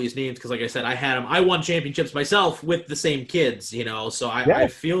I hear all these names because, like I said, I had them. I won championships myself with the same kids. So I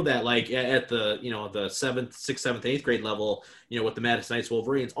feel that at the the 7th, 6th, 7th, 8th grade level, with the Madison Knights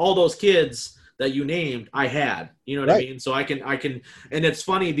Wolverines, all those kids that you named, I had. You know what I mean? So I can, and it's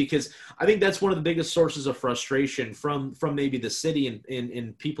funny because I think that's one of the biggest sources of frustration from maybe the city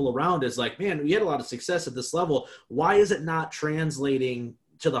and people around is like, man, we had a lot of success at this level. Why is it not translating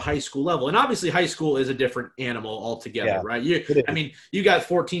to the high school level? And obviously high school is a different animal altogether, right? You got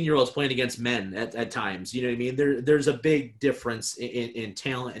 14-year-olds playing against men at times, you know what I mean? There's a big difference in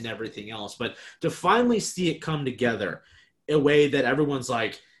talent and everything else, but to finally see it come together in a way that everyone's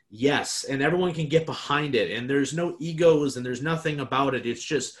like, yes, and everyone can get behind it, and there's no egos and there's nothing about it. It's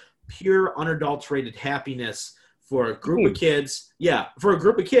just pure unadulterated happiness for a group of kids. Yeah, for a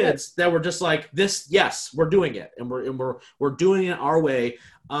group of kids that were just like this. Yes, we're doing it, and we're doing it our way.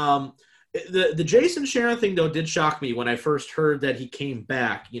 The Jason Sharon thing though did shock me when I first heard that he came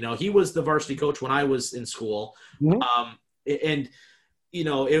back. He was the varsity coach when I was in school, and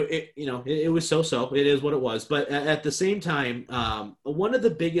it was so. It is what it was. But at the same time, one of the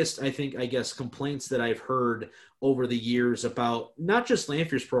biggest, I guess, complaints that I've heard over the years about not just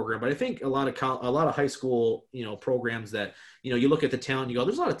Lanphier's program, but I think a lot of high school, programs that, you look at the talent, you go,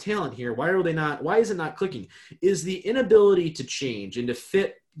 there's a lot of talent here. Why is it not clicking? Is the inability to change and to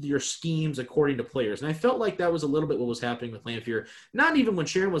fit your schemes according to players. And I felt like that was a little bit what was happening with Lanphier, not even when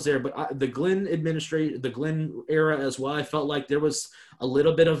Sharon was there, but the Glenn era as well. I felt like there was a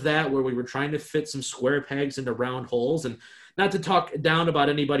little bit of that where we were trying to fit some square pegs into round holes, and not to talk down about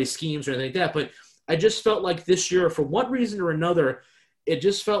anybody's schemes or anything like that, but I just felt like this year, for one reason or another, it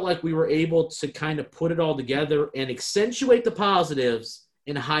just felt like we were able to kind of put it all together and accentuate the positives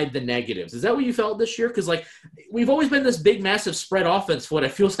and hide the negatives. Is that what you felt this year? Because we've always been this big, massive spread offense for what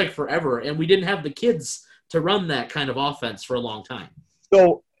it feels like forever, and we didn't have the kids to run that kind of offense for a long time.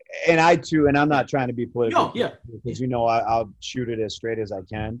 So, and I too, and I'm not trying to be political. No, yeah. Because I'll shoot it as straight as I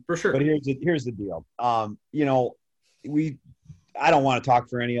can. For sure. But here's the deal. I don't want to talk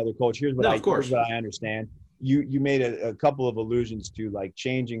for any other coach. Here's what I understand. You made a couple of allusions to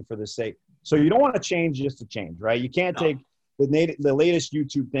changing for the sake. So you don't want to change just to change, right? You can't take the latest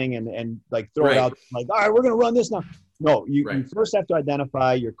YouTube thing and throw it out all right, we're going to run this now. No, you first have to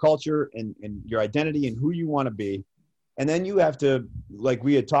identify your culture and your identity and who you want to be. And then you have to, like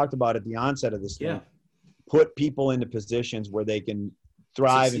we had talked about at the onset of this thing, put people into positions where they can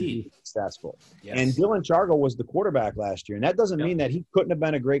thrive and be successful. Yes. And Dylan Chargo was the quarterback last year. And that doesn't mean that he couldn't have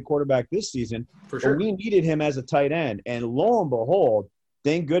been a great quarterback this season. For sure. But we needed him as a tight end. And lo and behold,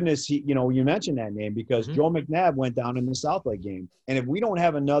 thank goodness you mentioned that name, because Joe McNabb went down in the Southlake game. And if we don't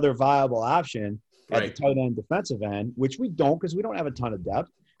have another viable option at the tight end defensive end, which we don't because we don't have a ton of depth,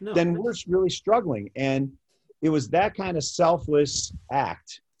 then we're really struggling. And it was that kind of selfless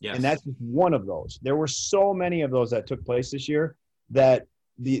act. Yes. And that's just one of those. There were so many of those that took place this year that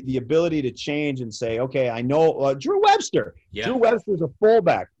the ability to change and say, okay, I know Drew Webster. Yeah. Drew Webster's a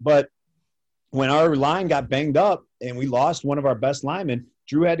fullback. But when our line got banged up and we lost one of our best linemen,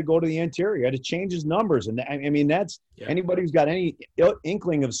 Drew had to go to the interior. He had to change his numbers. And I mean, that's anybody who's got any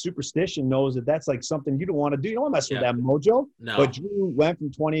inkling of superstition knows that that's something you don't want to do. You don't want to mess with that mojo. No. But Drew went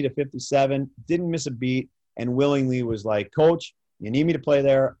from 20 to 57, didn't miss a beat, and willingly was like, Coach, you need me to play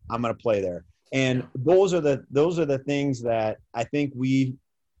there, I'm going to play there. And those are the things that I think we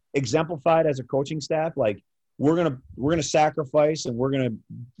exemplified as a coaching staff. We're gonna sacrifice, and we're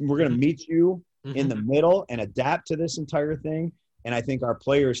gonna meet you in the middle and adapt to this entire thing. And I think our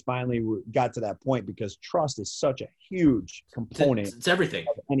players finally got to that point, because trust is such a huge component. It's everything.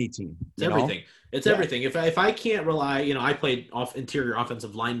 Of any team. It's everything. It's everything. If I can't rely, I played interior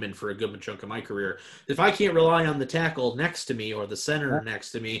offensive lineman for a good chunk of my career. If I can't rely on the tackle next to me or the center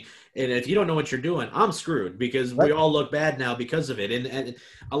next to me, and if you don't know what you're doing, I'm screwed, because we all look bad now because of it. And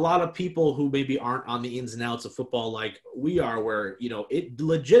a lot of people who maybe aren't on the ins and outs of football like we are, where, it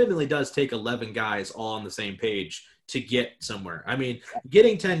legitimately does take 11 guys all on the same page to get somewhere. I mean,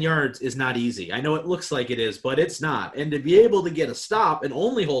 getting 10 yards is not easy. I know it looks like it is, but it's not. And to be able to get a stop and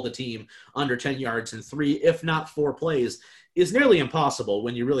only hold a team under 10 yards in 3, if not 4 plays, is nearly impossible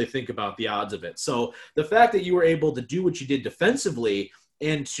when you really think about the odds of it. So the fact that you were able to do what you did defensively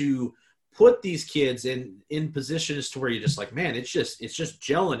and to put these kids in positions to where you're just like, man, it's just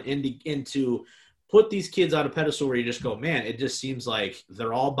gelling into put these kids on a pedestal where you just go, man, it just seems like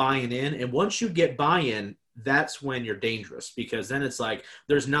they're all buying in. And once you get buy-in, that's when you're dangerous, because then it's like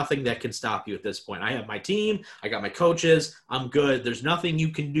there's nothing that can stop you at this point. I have my team, I got my coaches, I'm good. There's nothing you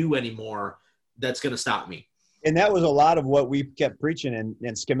can do anymore that's going to stop me. And that was a lot of what we kept preaching. And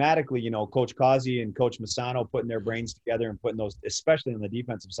schematically, Coach Causey and Coach Masano putting their brains together and putting those, especially on the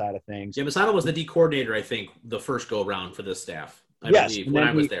defensive side of things. Yeah, Masano was the D coordinator, I think, the first go around for this staff. I believe, when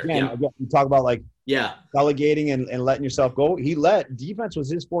I was there. Again, you talk about delegating and letting yourself go. Defense was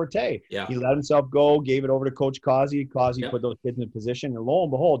his forte. Yeah. He let himself go, gave it over to Coach Causey. Causey put those kids in position, and lo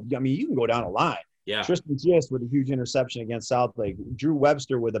and behold, I mean, you can go down a line. Yeah. Tristan Gist with a huge interception against Southlake. Drew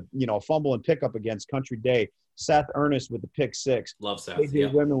Webster with a fumble and pickup against Country Day. Seth Ernest with the pick six. Love Seth.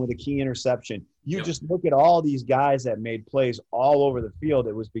 AJ Women with a key interception. You just look at all these guys that made plays all over the field.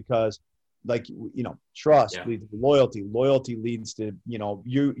 It was because, trust leads to loyalty. Loyalty leads to,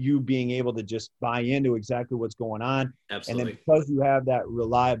 you being able to just buy into exactly what's going on. Absolutely. And then because you have that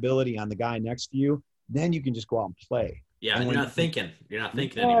reliability on the guy next to you, then you can just go out and play. Yeah, and you're not thinking. You're not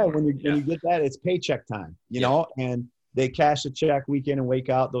thinking anymore. When you get that, it's paycheck time, you know, and they cash the check week in and week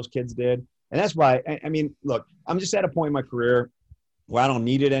out. Those kids did. And that's why, I mean, look, I'm just at a point in my career where I don't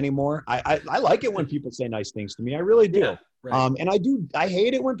need it anymore. I like it when people say nice things to me. I really do. Yeah, right. And I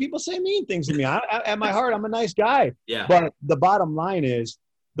hate it when people say mean things to me. At my heart, I'm a nice guy. Yeah. But the bottom line is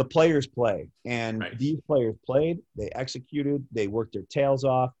the players play. And these players played. They executed. They worked their tails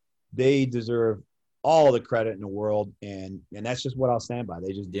off. They deserve all the credit in the world, and that's just what I'll stand by.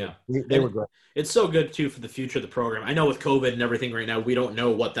 They just they were great. It's so good too for the future of the program. I know with COVID and everything right now, we don't know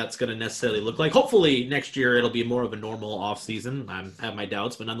what that's going to necessarily look like. Hopefully next year it'll be more of a normal off season. I have my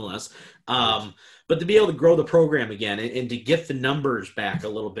doubts, but nonetheless, but to be able to grow the program again and to get the numbers back a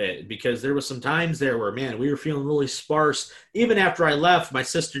little bit, because there was some times there where, man, we were feeling really sparse. Even after I left, my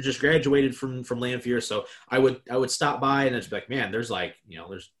sister just graduated from Lanphier, so I would stop by and it's like, man, there's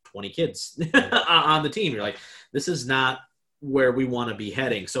there's 20 kids on the team. You're like, this is not where we want to be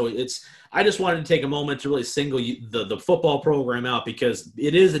heading. So I just wanted to take a moment to really single the football program out, because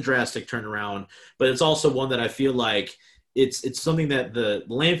it is a drastic turnaround, but it's also one that I feel like it's something that the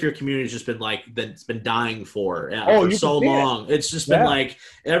Lanphier community has just been dying for so long. It's just been like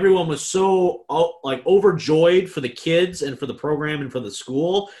everyone was so overjoyed for the kids and for the program and for the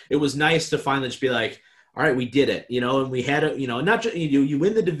school. It was nice to finally just be like, all right, we did it, and we had it, not just you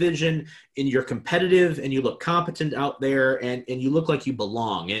win the division and you're competitive and you look competent out there and you look like you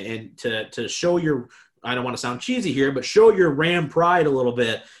belong, and to show your, I don't want to sound cheesy here, but show your Ram pride a little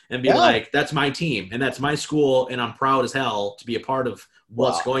bit and be like, that's my team and that's my school and I'm proud as hell to be a part of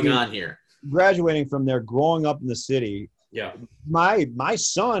what's going on here. Graduating from there, growing up in the city. Yeah. My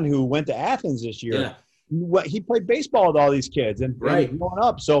son who went to Athens this year, he played baseball with all these kids and growing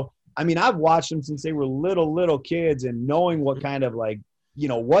up. So, I mean, I've watched them since they were little kids, and knowing what kind of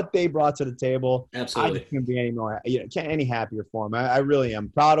what they brought to the table. Absolutely. I just can't be any happier for them. I really am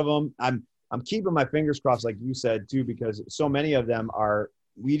proud of them. I'm keeping my fingers crossed, like you said too, because so many of them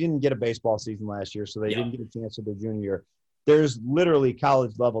we didn't get a baseball season last year, so they didn't get a chance to their junior year. There's literally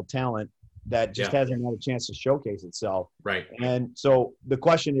college level talent that just hasn't had a chance to showcase itself. Right. And so the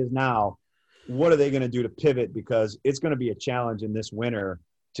question is now, what are they going to do to pivot? Because it's going to be a challenge in this winter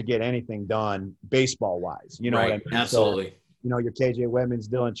to get anything done baseball wise, what I mean? Absolutely. So, your KJ Women's,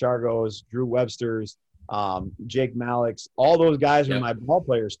 Dylan Chargos, Drew Webster's, Jake Malik's, all those guys are my ball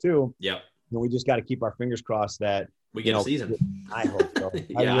players too. Yep. And we just got to keep our fingers crossed that we get a season. I hope so.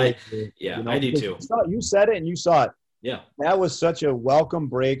 I do too. You said it and you saw it. Yeah. That was such a welcome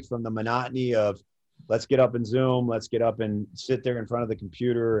break from the monotony of let's get up and Zoom, let's get up and sit there in front of the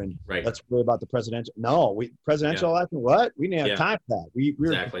computer and let's worry about the presidential. No, presidential election, what? We didn't have time for that. We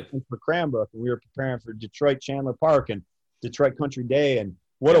were preparing for Cranbrook, and we were preparing for Detroit Chandler Park and Detroit Country Day, and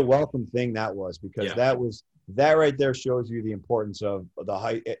what a welcome thing that was, because that right there shows you the importance of the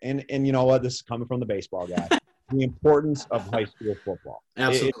high and you know what, this is coming from the baseball guy. The importance of high school football.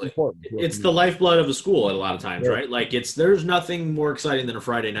 Absolutely. It's the lifeblood of a school a lot of times, right? Like there's nothing more exciting than a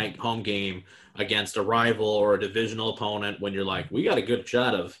Friday night home game against a rival or a divisional opponent when you're like, we got a good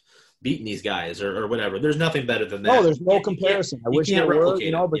shot of beating these guys or whatever. There's nothing better than that. No, there's no comparison. I wish there were, but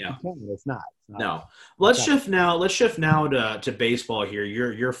you can't. It's not. No. Let's shift now to baseball here.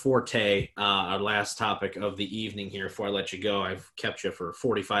 Your forte, our last topic of the evening here before I let you go. I've kept you for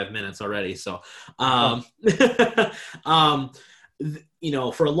 45 minutes already. So,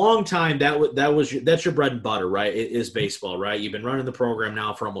 for a long time, that's your bread and butter, right? It is baseball, right? You've been running the program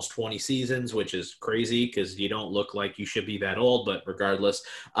now for almost 20 seasons, which is crazy because you don't look like you should be that old, but regardless.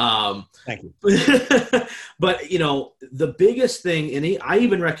 Thank you. But, the biggest thing, and I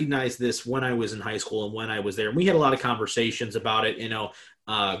even recognized this when I was in high school and when I was there, and we had a lot of conversations about it,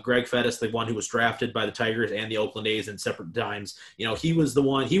 Greg Fettis, the one who was drafted by the Tigers and the Oakland A's in separate times, he was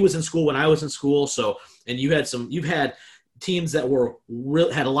in school when I was in school. So, and you've had teams that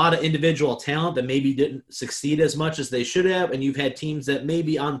had a lot of individual talent that maybe didn't succeed as much as they should have, and you've had teams that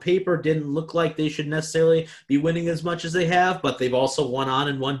maybe on paper didn't look like they should necessarily be winning as much as they have, but they've also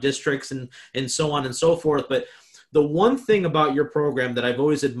won districts and so on and so forth. But the one thing about your program that I've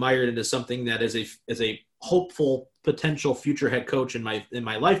always admired, and is something that is a hopeful potential future head coach in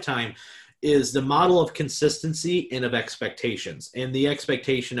my lifetime, is the model of consistency and of expectations, and the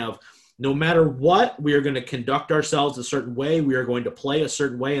expectation of, no matter what, we are going to conduct ourselves a certain way. We are going to play a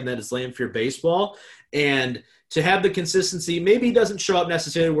certain way, and that is Lanphier baseball. And to have the consistency, maybe it doesn't show up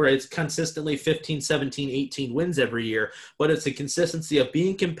necessarily where it's consistently 15, 17, 18 wins every year, but it's a consistency of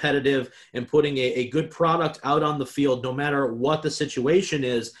being competitive and putting a good product out on the field, no matter what the situation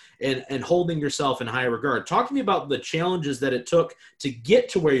is, and holding yourself in high regard. Talk to me about the challenges that it took to get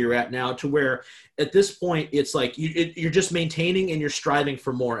to where you're at now, to where at this point it's like you're just maintaining and you're striving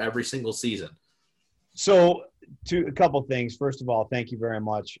for more every single season. So, a couple things. First of all, thank you very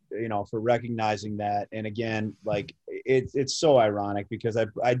much, for recognizing that. And again, like it's so ironic because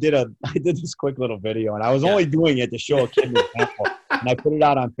I did this quick little video, and I was only doing it to show a kid an example. And I put it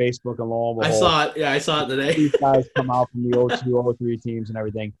out on Facebook, and lo and behold, I saw it. Yeah, I saw it today. These guys come out from the 02, 03 teams and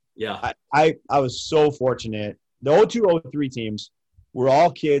everything. Yeah, I was so fortunate. The 02, 03 teams were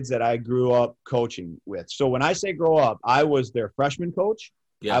all kids that I grew up coaching with. So when I say grow up, I was their freshman coach.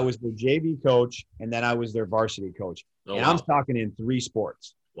 Yeah. I was their JV coach, and then I was their varsity coach. Oh, and wow. I'm talking in 3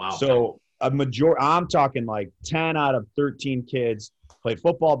 sports. Wow. So I'm talking like 10 out of 13 kids played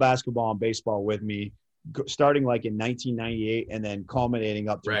football, basketball, and baseball with me, starting like in 1998 and then culminating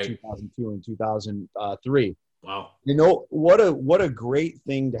up to 2002 and 2003. Wow. What a great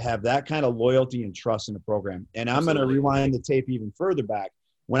thing to have that kind of loyalty and trust in the program. And I'm going to rewind the tape even further back.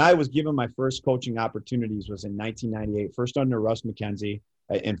 When I was given my first coaching opportunities was in 1998, first under Russ McKenzie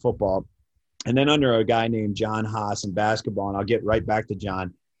in football, and then under a guy named John Haas in basketball, and I'll get right back to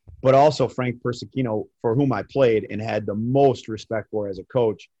John, but also Frank Persicino, for whom I played and had the most respect for as a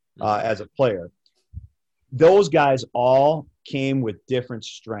coach, as a player. Those guys all came with different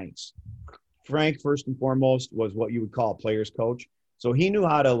strengths. Frank, first and foremost, was what you would call a player's coach. So he knew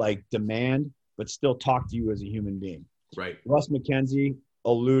how to like demand, but still talk to you as a human being. Right. Russ McKenzie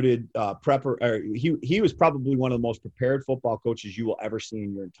he was probably one of the most prepared football coaches you will ever see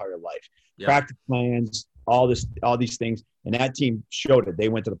in your entire life. Yeah. Practice plans, all these things. And that team showed it. They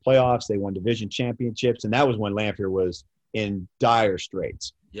went to the playoffs, they won division championships, and that was when Lanphier was in dire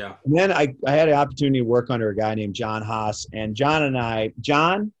straits. Yeah. And then I had an opportunity to work under a guy named John Haas, and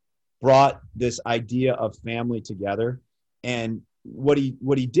John brought this idea of family together. And what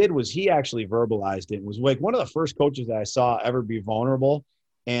he did was he actually verbalized it. It was like one of the first coaches that I saw ever be vulnerable,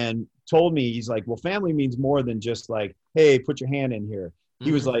 and told me, he's like, well, family means more than just like, hey, put your hand in here. Mm-hmm.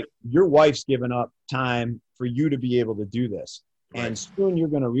 He was like, your wife's given up time for you to be able to do this. Right. And soon you're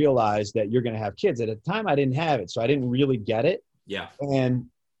going to realize that you're going to have kids. At the time I didn't have it, so I didn't really get it. Yeah. And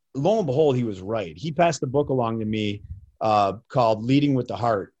lo and behold, he was right. He passed a book along to me called Leading with the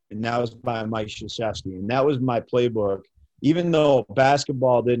Heart. And that was by Mike Krzyzewski. And that was my playbook. Even though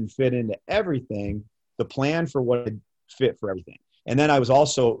basketball didn't fit into everything, the plan for what it fit for everything. And then I was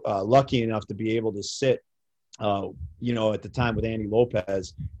also lucky enough to be able to sit, at the time with Andy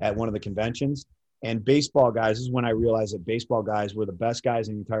Lopez at one of the conventions. And baseball guys, this is when I realized that baseball guys were the best guys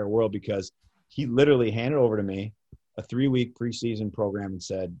in the entire world, because he literally handed over to me a 3-week preseason program and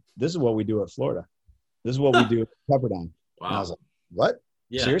said, this is what we do at Florida. This is what we do at Pepperdine. Wow. And I was like, what?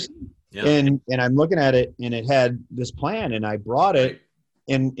 Yeah. Seriously? Yeah. And I'm looking at it, and it had this plan, and I brought it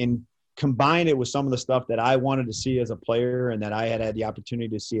and combined it with some of the stuff that I wanted to see as a player and that I had the opportunity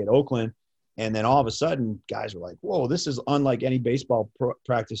to see at Oakland. And then all of a sudden, guys were like, whoa, this is unlike any baseball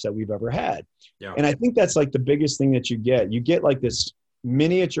practice that we've ever had. Yeah. And I think that's like the biggest thing that you get. You get like this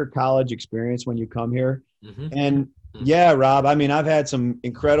miniature college experience when you come here. Mm-hmm. And yeah, Rob, I mean, I've had some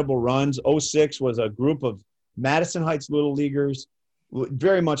incredible runs. 06 was a group of Madison Heights Little Leaguers,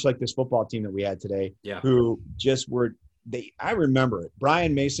 very much like this football team that we had today, who just were – I remember it.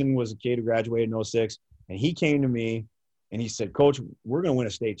 Brian Mason was a kid who graduated in 06, and he came to me and he said, Coach, we're going to win a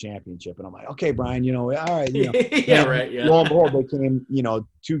state championship. And I'm like, okay, Brian, all right. Yeah, right. Yeah. Lo and behold, they came,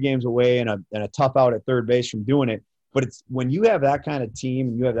 2 games away and a tough out at third base from doing it. But it's when you have that kind of team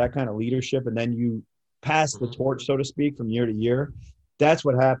and you have that kind of leadership, and then you pass the torch, so to speak, from year to year, that's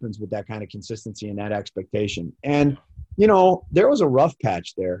what happens with that kind of consistency and that expectation. And, you know, there was a rough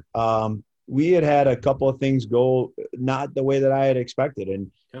patch there. We had a couple of things go not the way that I had expected.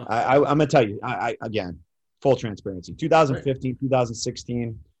 And I'm going to tell you, again, full transparency, 2015,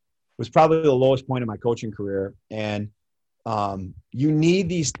 2016 was probably the lowest point of my coaching career. And you need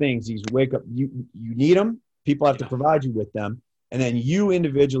these things, these wake up, you need them. People have to provide you with them. And then you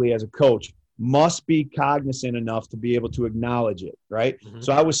individually as a coach must be cognizant enough to be able to acknowledge it, right? Mm-hmm.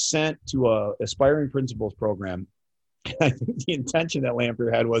 So I was sent to a aspiring principals program. I think the intention that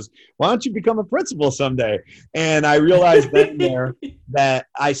Lamphere had was, why don't you become a principal someday? And I realized then there that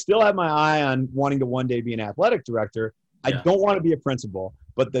I still have my eye on wanting to one day be an athletic director. I don't want to be a principal,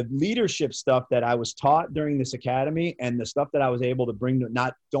 but the leadership stuff that I was taught during this academy and the stuff that I was able to bring to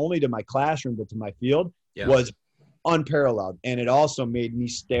not only to my classroom, but to my field was unparalleled. And it also made me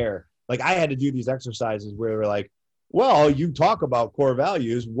stare. Like I had to do these exercises where we're like, well, you talk about core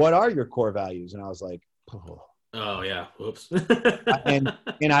values. What are your core values? And I was like, oh yeah. Whoops. and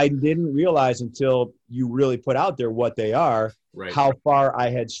I didn't realize until you really put out there what they are, how far I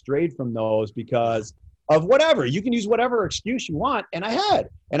had strayed from those because of whatever. You can use whatever excuse you want. And I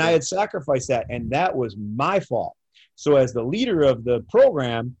had sacrificed that. And that was my fault. So as the leader of the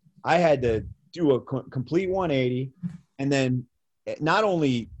program, I had to do a complete 180 and then not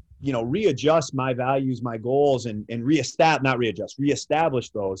only, you know, readjust my values, my goals and reestablish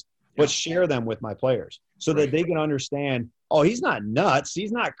those, but share them with my players so that they can understand, oh, he's not nuts.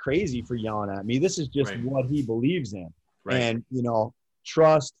 He's not crazy for yelling at me. This is just what he believes in. And, you know,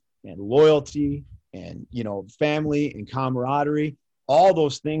 trust and loyalty and, you know, family and camaraderie, all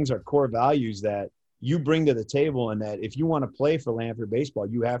those things are core values that you bring to the table and that if you want to play for Lamphere baseball,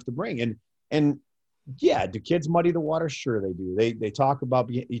 you have to bring. And yeah, do kids muddy the water? Sure they do. They talk about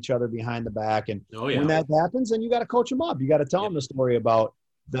each other behind the back. And when that happens, then you got to coach them up. You got to tell them the story about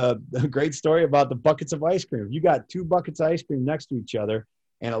the great story about the buckets of ice cream. If you got 2 buckets of ice cream next to each other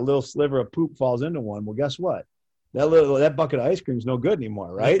and a little sliver of poop falls into one, well, guess what? That bucket of ice cream is no good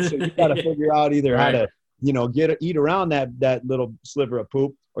anymore, right? So you got to figure out either how to, you know, eat around that little sliver of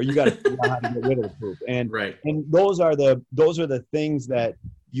poop, or you got to figure out how to get rid of the poop. And those are the things that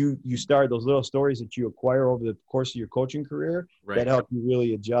you start, those little stories that you acquire over the course of your coaching career that help you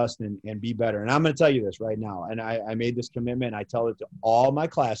really adjust and be better. And I'm going to tell you this right now. And I made this commitment. I tell it to all my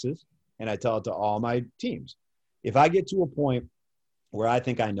classes and I tell it to all my teams. If I get to a point where I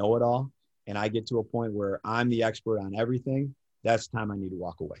think I know it all and I get to a point where I'm the expert on everything, that's the time I need to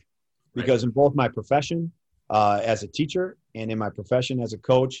walk away. Because in both my profession as a teacher and in my profession as a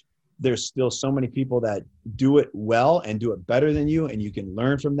coach, there's still so many people that do it well and do it better than you, and you can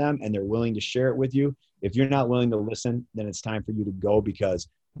learn from them and they're willing to share it with you. If you're not willing to listen, then it's time for you to go, because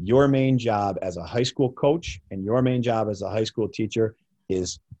your main job as a high school coach and your main job as a high school teacher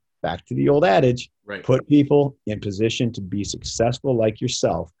is, back to the old adage, put people in position to be successful like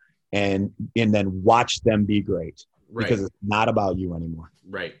yourself and then watch them be great, because it's not about you anymore.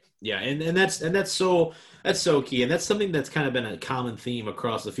 Yeah, and that's so key, and that's something that's kind of been a common theme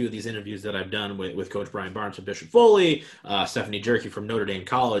across a few of these interviews that I've done with Coach Brian Barnes from Bishop Foley, Stephanie Jerky from Notre Dame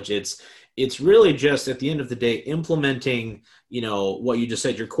College. It's really just at the end of the day implementing, you know, what you just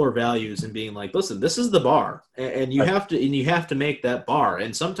said, your core values, and being like, listen, this is the bar, and you have to make that bar,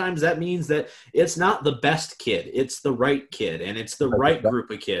 and sometimes that means that it's not the best kid, it's the right kid, and it's the right group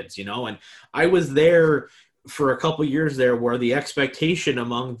of kids, you know. And I was there for a couple of years there where the expectation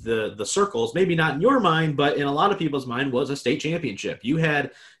among the circles, maybe not in your mind, but in a lot of people's mind, was a state championship. You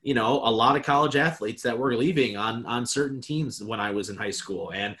had, you know, a lot of college athletes that were leaving on certain teams when I was in high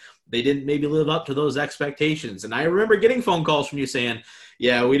school, and they didn't maybe live up to those expectations. And I remember getting phone calls from you saying,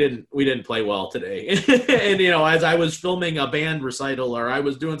 yeah, we didn't play well today. And, you know, as I was filming a band recital or I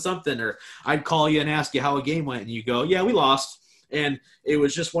was doing something, or I'd call you and ask you how a game went, and you go, yeah, we lost. And it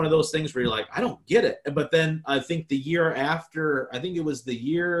was just one of those things where you're like, I don't get it. But then I think the year after, I think it was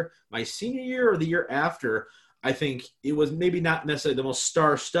my senior year or the year after, I think it was maybe not necessarily the most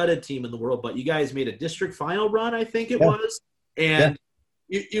star-studded team in the world, but you guys made a district final run, I think it was. And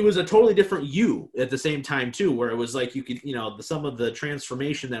it was a totally different you at the same time too, where it was like you could, you know, some of the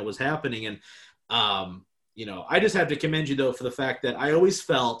transformation that was happening. And, you know, I just have to commend you, though, for the fact that I always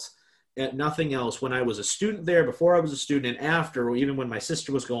felt – at nothing else, when I was a student there, before I was a student, and after, or even when my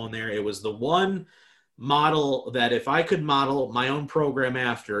sister was going there, it was the one model that if I could model my own program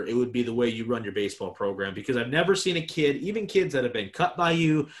after, it would be the way you run your baseball program, because I've never seen a kid, even kids that have been cut by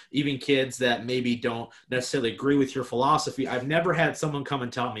you, even kids that maybe don't necessarily agree with your philosophy. I've never had someone come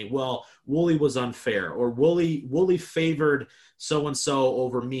and tell me, well, Wooly was unfair, or Wooly favored so-and-so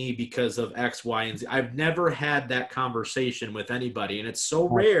over me because of X, Y, and Z. I've never had that conversation with anybody. And it's so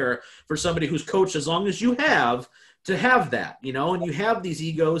rare for somebody who's coached as long as you have to have that, you know, and you have these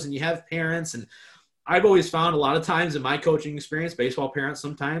egos and you have parents. And I've always found a lot of times in my coaching experience, baseball parents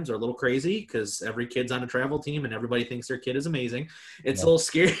sometimes are a little crazy because every kid's on a travel team and everybody thinks their kid is amazing. It's a little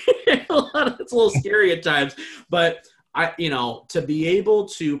scary. It's a little scary at times, but to be able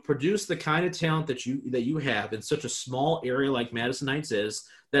to produce the kind of talent that you have in such a small area like Madison Heights is,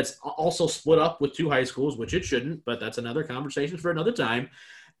 that's also split up with 2 high schools, which it shouldn't, but that's another conversation for another time.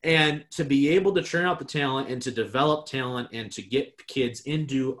 And to be able to churn out the talent and to develop talent and to get kids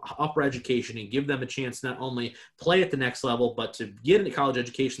into upper education and give them a chance not only play at the next level, but to get into college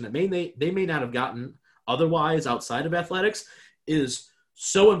education that they may not have gotten otherwise outside of athletics is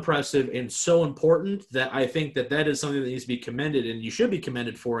so impressive and so important, that I think that is something that needs to be commended, and you should be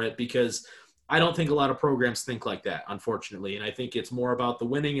commended for it, because I don't think a lot of programs think like that, unfortunately. And I think it's more about the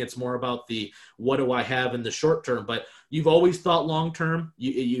winning. It's more about the what do I have in the short term. But you've always thought long term.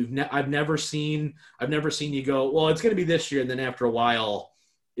 I've never seen you go, well, it's going to be this year, and then after a while,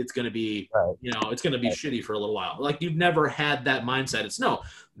 it's going to be it's going to be shitty for a little while. Like, you've never had that mindset. It's no,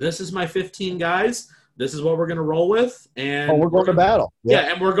 this is my 15 guys. This is what we're going to roll with, and we're going to battle.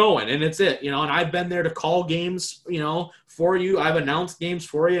 Yeah, and we're going, and it's it, and I've been there to call games, for you. I've announced games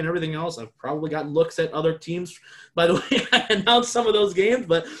for you and everything else. I've probably gotten looks at other teams, by the way. I announced some of those games,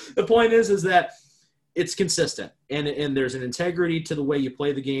 but the point is that it's consistent, and there's an integrity to the way you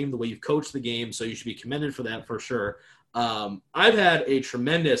play the game, the way you coach the game, so you should be commended for that for sure. I've had a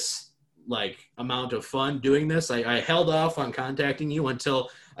tremendous amount of fun doing this. I held off on contacting you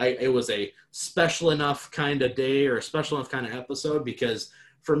until it was a special enough kind of day or a special enough kind of episode, because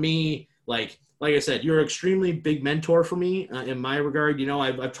for me, like I said, you're an extremely big mentor for me in my regard.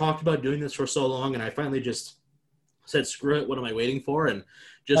 I've talked about doing this for so long, and I finally just said, screw it. What am I waiting for? And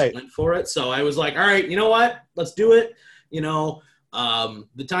just went for it. So I was like, all right, you know what? Let's do it.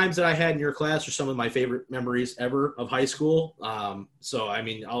 The times that I had in your class are some of my favorite memories ever of high school. So, I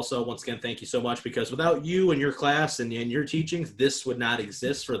mean, also, once again, thank you so much, because without you and your class and your teachings, this would not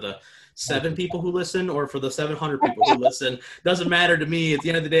exist for the 7 people who listen or for the 700 people who listen. Doesn't matter to me. At the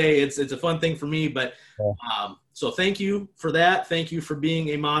end of the day, it's a fun thing for me. But so thank you for that. Thank you for being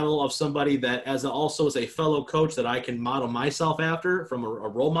a model of somebody that also as a fellow coach that I can model myself after from a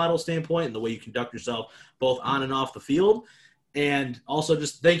role model standpoint, and the way you conduct yourself both on and off the field. And also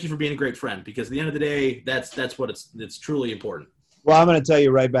just thank you for being a great friend, because at the end of the day, that's what it's truly important. Well, I'm going to tell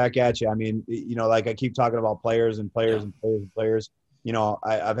you right back at you. I mean, like I keep talking about players and players and players and players.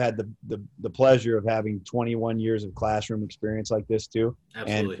 I've had the pleasure of having 21 years of classroom experience like this too.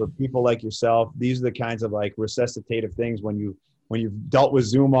 Absolutely. And for people like yourself, these are the kinds of resuscitative things when you've dealt with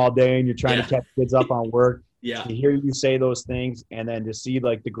Zoom all day and you're trying to catch kids up on work. Yeah. To hear you say those things, and then to see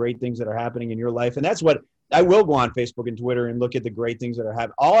the great things that are happening in your life. And that's what I will go on Facebook and Twitter and look at the great things that are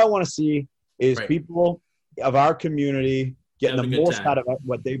happening. All I want to see is people of our community getting the most out of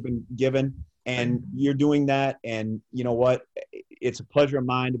what they've been given. And you're doing that. And you know what? It's a pleasure of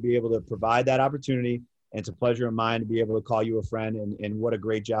mine to be able to provide that opportunity. And it's a pleasure of mine to be able to call you a friend, and what a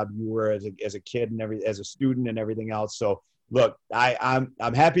great job you were as a kid and as a student and everything else. So look, I'm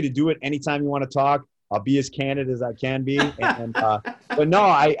happy to do it anytime you want to talk. I'll be as candid as I can be. But no,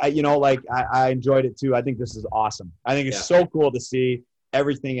 I enjoyed it too. I think this is awesome. I think it's so cool to see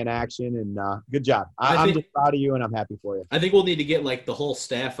everything in action, and good job. I'm just proud of you, and I'm happy for you. I think we'll need to get the whole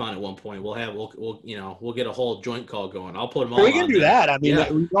staff on at one point. We'll get a whole joint call going. I'll put them all. We can do that. I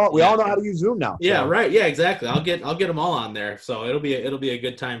mean, we all know how to use Zoom now. Yeah, right. Yeah, exactly. I'll get them all on there. So it'll be a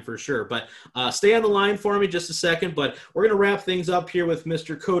good time for sure. But stay on the line for me just a second. But we're gonna wrap things up here with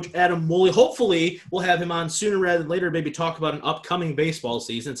Mr. Coach Adam Woolley. Hopefully, we'll have him on sooner rather than later. Maybe talk about an upcoming baseball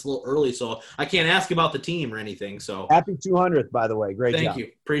season. It's a little early, so I can't ask about the team or anything. So happy 200th, by the way. Great. Thank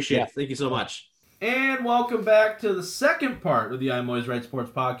you. Appreciate it. Thank you so much. And welcome back to the second part of the I'm Always Right Sports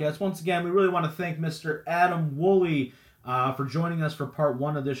podcast. Once again, we really want to thank Mr. Adam Woolley for joining us for part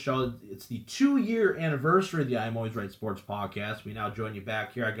 1 of this show. It's the 2-year anniversary of the I'm Always Right Sports podcast. We now join you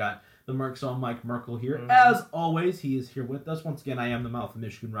back here. I got the Merck's own Mike Merkel here. Mm-hmm. As always, he is here with us. Once again, I am the mouth of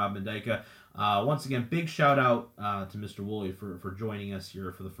Michigan, Rob Mendyka. Once again, big shout out to Mr. Woolley for joining us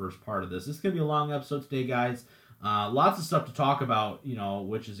here for the first part of this. This is going to be a long episode today, guys. Lots of stuff to talk about,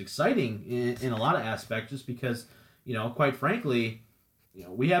 which is exciting in a lot of aspects, just because, quite frankly,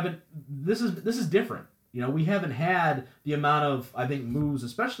 we haven't. This is different. We haven't had the amount of, I think, moves,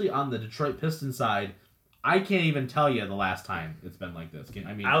 especially on the Detroit Pistons side. I can't even tell you the last time it's been like this. I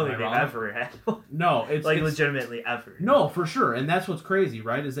don't think they've ever had. No, it's legitimately ever. No, for sure, and that's what's crazy,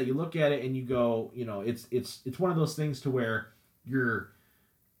 right? Is that you look at it and you go, it's one of those things to where you're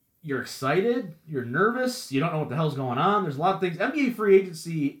excited, you're nervous, you don't know what the hell's going on. There's a lot of things. NBA free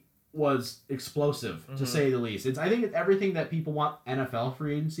agency was explosive, to say the least. I think it's everything that people want NFL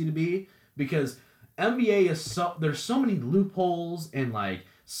free agency to be, because NBA is there's so many loopholes and like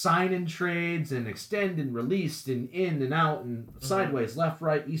sign and trades and extend and released and in and out and sideways, left,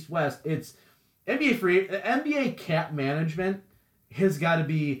 right, east, west. It's NBA cap management has got to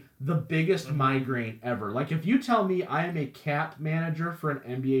be the biggest migraine ever. Like, if you tell me I am a cap manager for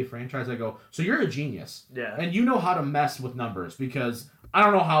an NBA franchise, I go, so you're a genius. Yeah. And you know how to mess with numbers, because I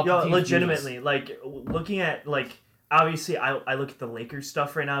don't know how. Legitimately, like, looking at, like, obviously I look at the Lakers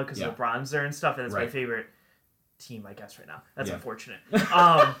stuff right now because LeBron's there and stuff, and it's my favorite team, I guess, right now. That's unfortunate.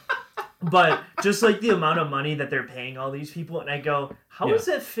 But just like the amount of money that they're paying all these people, and I go, how does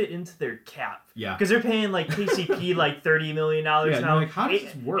that fit into their cap? Yeah. Because they're paying like KCP like $30 million now. Like, how does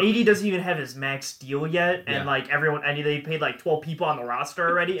this work? AD doesn't even have his max deal yet, and like they paid like 12 people on the roster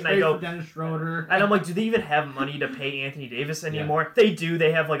already, and I go, Dennis Schroeder. And I'm like, do they even have money to pay Anthony Davis anymore? Yeah. They do.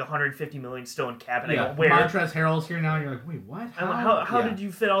 They have like $150 million still in cap, and I go, where? Montrezl Harrell's here now, and you're like, wait, what? How did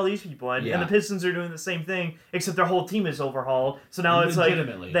you fit all these people in? And the Pistons are doing the same thing, except their whole team is overhauled. So now it's like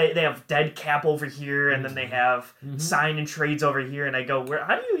they have dead cap over here, and then they have sign and trades over here, and I go,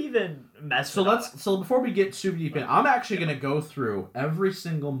 how do you even mess with that? So before we get super deep in, I'm actually going to go through every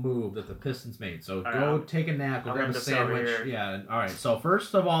single move that the Pistons made. So go take a nap, go grab a sandwich. Yeah, all right. So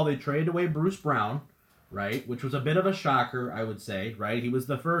first of all, they traded away Bruce Brown, right? Which was a bit of a shocker, I would say, right? He was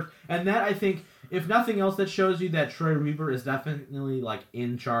the first. And that, I think, if nothing else, that shows you that Troy Weaver is definitely, like,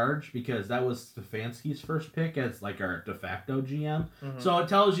 in charge, because that was Stefanski's first pick as, like, our de facto GM. So it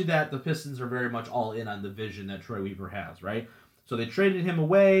tells you that the Pistons are very much all in on the vision that Troy Weaver has, right? So they traded him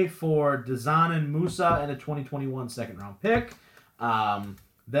away for Dezanin Musa and a 2021 second-round pick.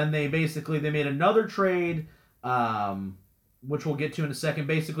 Then they made another trade, which we'll get to in a second.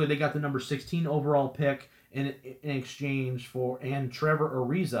 Basically, they got the number 16 overall pick in exchange for Trevor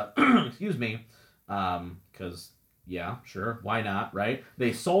Ariza. Excuse me. Because, yeah, sure, why not, right?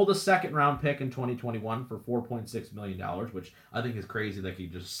 They sold a second-round pick in 2021 for $4.6 million, which I think is crazy that you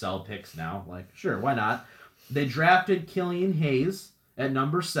just sell picks now. Like, sure, why not? They drafted Killian Hayes at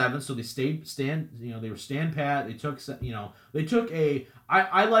number 7, so they they were stand pat. They took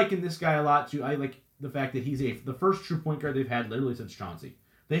I liken this guy a lot too. I like the fact that he's the first true point guard they've had literally since Chauncey.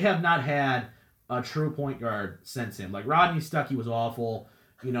 They have not had a true point guard since him. Like, Rodney Stuckey was awful,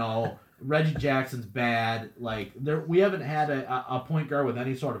 Reggie Jackson's bad. Like, we haven't had a point guard with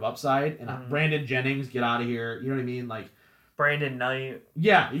any sort of upside. And Brandon Jennings, get out of here. You know what I mean? Like, Brandon Knight.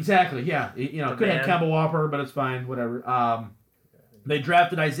 Yeah, exactly. Yeah, could have had Kemba Walker, but it's fine. Whatever. They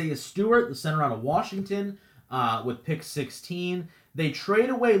drafted Isaiah Stewart, the center out of Washington, with pick 16. They trade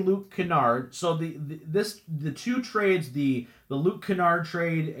away Luke Kennard. So the two trades, the Luke Kennard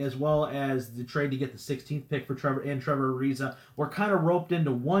trade as well as the trade to get the 16th pick for Trevor Ariza, were kind of roped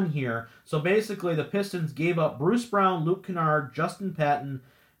into one here. So basically, the Pistons gave up Bruce Brown, Luke Kennard, Justin Patton,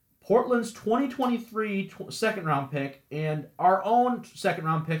 Portland's 2023 second-round pick, and our own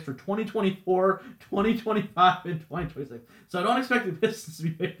second-round picks for 2024, 2025, and 2026. So I don't expect the Pistons to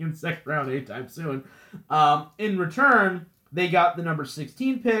be picking the second round anytime soon. In return, they got the number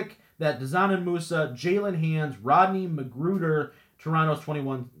 16 pick, that Dezanin Musa, Jalen Hands, Rodney Magruder, Toronto's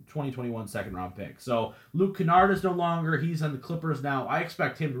 2021 second-round pick. So Luke Kennard is no longer. He's on the Clippers now. I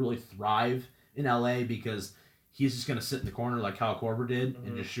expect him to really thrive in LA, because he's just going to sit in the corner like Kyle Korver did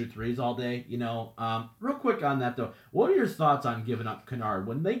and just shoot threes all day, Real quick on that, though. What are your thoughts on giving up Kennard?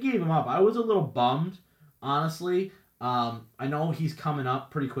 When they gave him up, I was a little bummed, honestly. I know he's coming up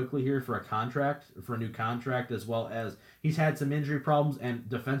pretty quickly here for a new contract, as well as he's had some injury problems, and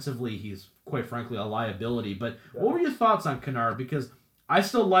defensively he's, quite frankly, a liability. But what were your thoughts on Kennard? Because I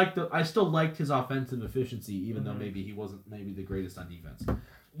still liked his offensive efficiency, even though maybe he wasn't the greatest on defense.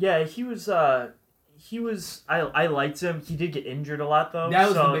 Yeah, he was. I liked him. He did get injured a lot, though.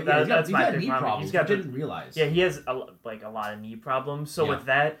 That's he's my big problem. I didn't realize. Yeah, he has a lot of knee problems. So with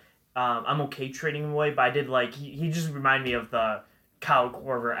that, I'm okay trading him away. But I did he just reminded me of the Kyle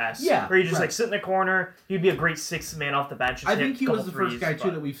Korver-esque. Yeah, where you just like sit in the corner. He'd be a great sixth man off the bench. I think he was the first guy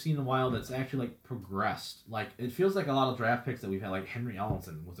too that we've seen in a while that's actually like progressed. Like it feels like a lot of draft picks that we've had, like Henry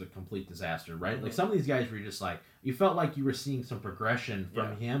Ellenson was a complete disaster, right? Mm-hmm. Like some of these guys were just like you felt like you were seeing some progression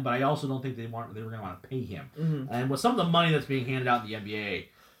from him, but I also don't think they were going to want to pay him. Mm-hmm. And with some of the money that's being handed out in the NBA,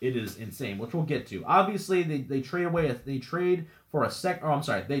 it is insane, which we'll get to. Obviously, they trade for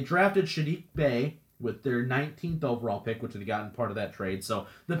a they drafted Saddiq Bey with their 19th overall pick, which they got in part of that trade. So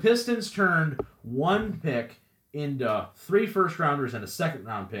the Pistons turned one pick into 3 first-rounders and a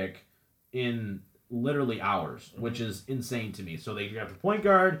second-round pick in literally hours, which is insane to me. So they draft a point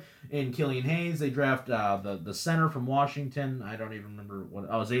guard in Killian Hayes. They draft the center from Washington. I don't even remember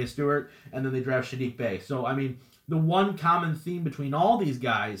Isaiah Stewart. And then they draft Saddiq Bey. So, I mean, the one common theme between all these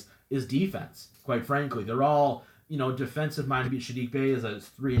guys is defense, quite frankly. They're all, defensive-minded. Saddiq Bey is a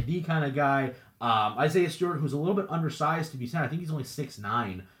 3-and-D kind of guy. Isaiah Stewart, who's a little bit undersized to be center. I think he's only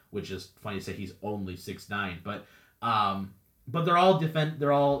 6'9", which is funny to say he's only 6'9". But they're all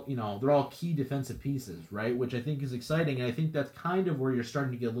they're all key defensive pieces, right? Which I think is exciting, and I think that's kind of where you're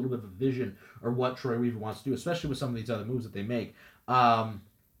starting to get a little bit of a vision of what Troy Weaver wants to do, especially with some of these other moves that they make.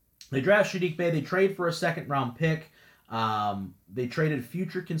 They draft Saddiq Bey. They trade for a second-round pick. They traded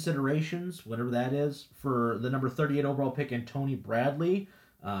future considerations, whatever that is, for the number 38 overall pick and Tony Bradley.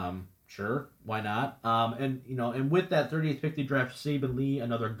 Sure, why not? And with that 38th pick, they draft Saben Lee,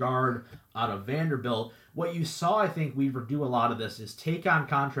 another guard out of Vanderbilt. What you saw, I think, Weaver do a lot of this is take on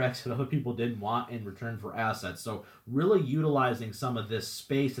contracts that other people didn't want in return for assets. So really utilizing some of this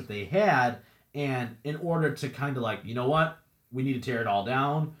space that they had, and in order to kind of like, you know what, we need to tear it all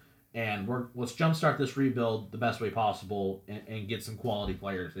down, and let's jumpstart this rebuild the best way possible and get some quality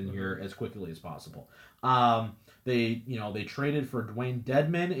players in here as quickly as possible. They traded for Dwayne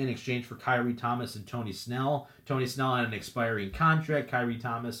Dedman in exchange for Kyrie Thomas and Tony Snell. Tony Snell had an expiring contract. Kyrie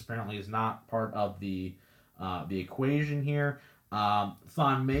Thomas apparently is not part of the equation here.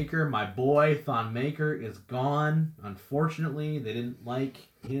 Thon Maker, my boy, Thon Maker is gone. Unfortunately, they didn't like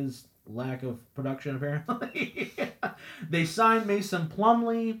his lack of production, apparently. They signed Mason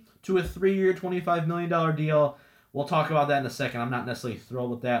Plumlee to a 3-year, $25 million deal. We'll talk about that in a second. I'm not necessarily thrilled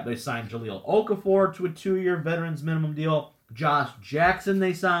with that. They signed Jahlil Okafor to a 2-year veterans minimum deal. Josh Jackson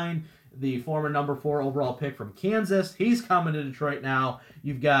they signed, the former number 4 overall pick from Kansas. He's coming to Detroit now.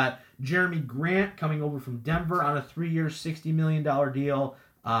 You've got Jeremy Grant coming over from Denver on a 3-year, $60 million deal.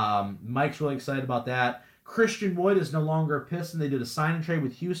 Mike's really excited about that. Christian Wood is no longer a Piston. They did a sign and trade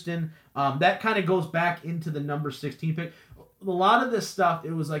with Houston. That kind of goes back into the number 16 pick. A lot of this stuff,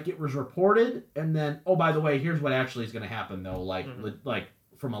 it was reported, and then, oh, by the way, here's what actually is going to happen, though, like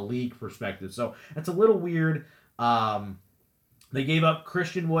from a league perspective. So it's a little weird. They gave up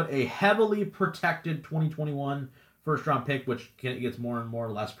Christian Wood, a heavily protected 2021 first-round pick, which gets more and more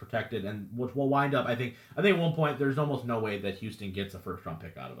less protected, and which will wind up, I think at one point, there's almost no way that Houston gets a first-round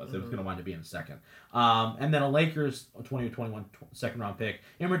pick out of us. Mm-hmm. It was going to wind up being a second. And then a Lakers 2021 second-round pick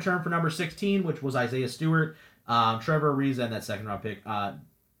in return for number 16, which was Isaiah Stewart. Trevor Ariza and that second-round pick.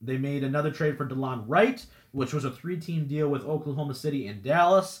 They made another trade for DeLon Wright, which was a 3-team deal with Oklahoma City and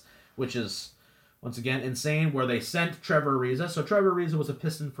Dallas, which is, once again, insane, where they sent Trevor Ariza. So Trevor Ariza was a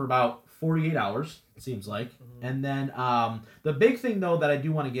Piston for about 48 hours, it seems like. Mm-hmm. And then the big thing, though, that I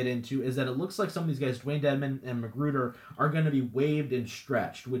do want to get into is that it looks like some of these guys, Dwayne Dedman and Magruder, are going to be waived and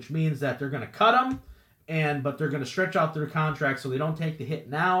stretched, which means that they're going to cut them, but they're going to stretch out their contracts so they don't take the hit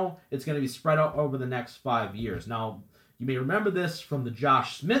now. It's going to be spread out over the next 5 years. Now, you may remember this from the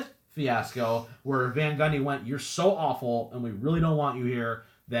Josh Smith fiasco, where Van Gundy went, "You're so awful, and we really don't want you here,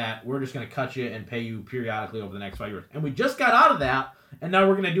 that we're just going to cut you and pay you periodically over the next 5 years." And we just got out of that, and now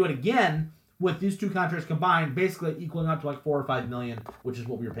we're going to do it again with these two contracts combined, basically equaling up to like $4 or $5 million, which is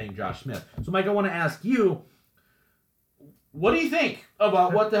what we were paying Josh Smith. So, Mike, I want to ask you, what do you think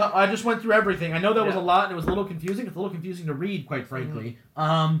about what the hell? I just went through everything. I know that was a lot, and it was a little confusing. It's a little confusing to read, quite frankly.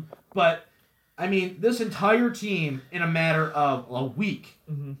 Mm-hmm. But, I mean, this entire team, in a matter of a week,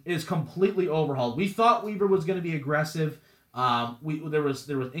 is completely overhauled. We thought Weaver was going to be aggressive. There was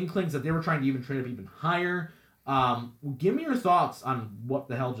inklings that they were trying to even trade up even higher. Give me your thoughts on what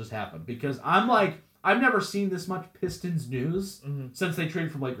the hell just happened, because I'm like, I've never seen this much Pistons news since they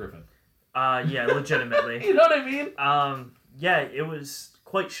traded for Blake Griffin. Yeah, legitimately. You know what I mean? Yeah, it was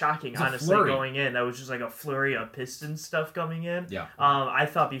quite shocking, honestly, going in. That was just like a flurry of Pistons stuff coming in. Yeah. I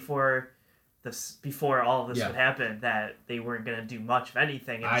thought before all of this would happen that they weren't going to do much of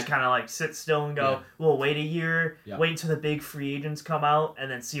anything and just kind of like sit still and go, we'll wait a year, wait until the big free agents come out, and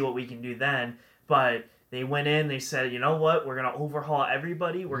then see what we can do then. But they went in, they said, you know what, we're going to overhaul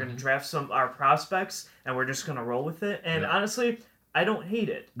everybody, we're going to draft our prospects, and we're just going to roll with it. And honestly, I don't hate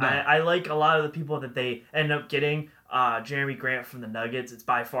it. No. I like a lot of the people that they end up getting. Jeremy Grant from the Nuggets, it's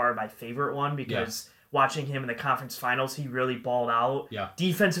by far my favorite one because watching him in the conference finals, he really balled out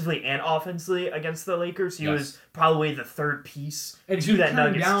defensively and offensively against the Lakers. He was probably the third piece to that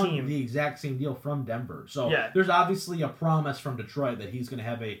Nuggets team. The exact same deal from Denver. So there's obviously a promise from Detroit that he's going to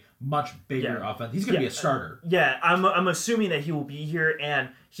have a much bigger offense. He's going to be a starter. Yeah, I'm assuming that he will be here, and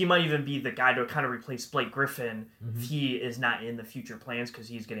he might even be the guy to kind of replace Blake Griffin if he is not in the future plans because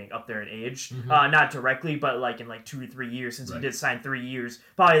he's getting up there in age. Not directly, but like in like 2 to 3 years, since he did sign 3 years.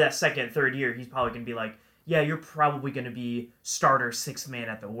 Probably that second, third year, he's probably going to be like, yeah, you're probably going to be starter sixth man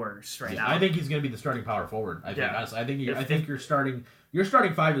at the worst now. I think he's going to be the starting power forward. I think honestly, I think your starting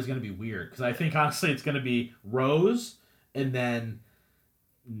five is going to be weird because I think honestly it's going to be Rose and then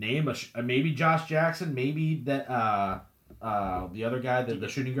maybe Josh Jackson, maybe that the other guy, the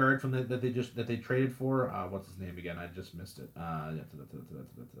shooting guard from that they traded for. What's his name again? I just missed it.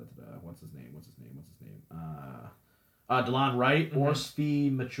 What's his name? DeLon Wright,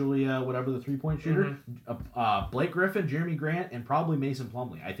 Orsfi, Machulia, whatever the 3-point shooter. Blake Griffin, Jeremy Grant, and probably Mason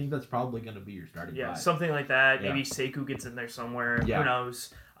Plumlee. I think that's probably going to be your starting five. Something like that. Maybe Sekou gets in there somewhere. Who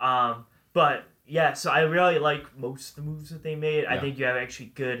knows? But yeah, so I really like most of the moves that they made. I think you have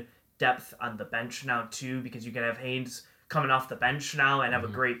actually good depth on the bench now too, because you can have Haynes coming off the bench now and have a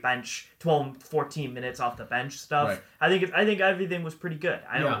great bench, 12, 14 minutes off the bench stuff. I think everything was pretty good.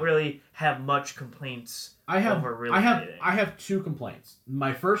 I don't really have much complaints. I have 2 complaints.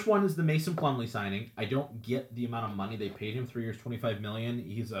 My first one is the Mason Plumlee signing. I don't get the amount of money they paid him. 3 years, $25 million.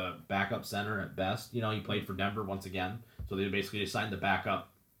 He's a backup center at best. You know, he played for Denver once again, so they basically just signed the backup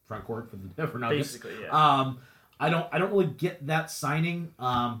front court for the Denver Nuggets. Basically, yeah. I don't really get that signing,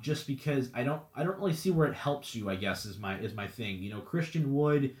 just because I don't really see where it helps you, I guess, is my thing. You know, Christian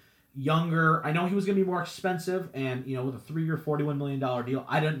Wood, younger. I know he was going to be more expensive, and you know, with a 3-year, $41 million deal,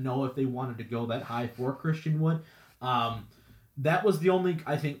 I didn't know if they wanted to go that high for Christian Wood. That was the only,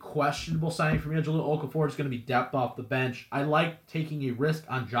 I think, questionable signing for me. Jahlil Okafor is going to be depth off the bench. I like taking a risk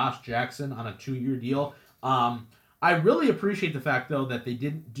on Josh Jackson on a 2-year deal. I really appreciate the fact, though, that they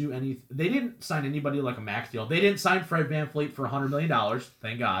didn't do anything. They didn't sign anybody like a max deal. They didn't sign Fred VanVleet for $100 million.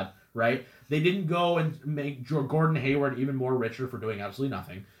 Thank God, right? They didn't go and make Gordon Hayward even more richer for doing absolutely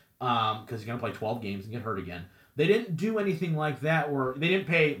nothing, because he's going to play 12 games and get hurt again. They didn't do anything like that, or they didn't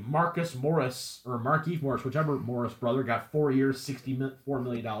pay Markieff Morris, whichever Morris brother, got 4 years, $64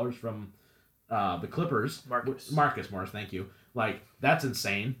 million from the Clippers. Marcus Morris, thank you. Like, that's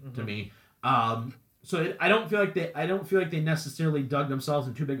insane to me. So I don't feel like they necessarily dug themselves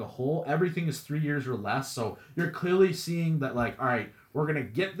in too big a hole. Everything is 3 years or less, so you're clearly seeing that, like, all right, we're gonna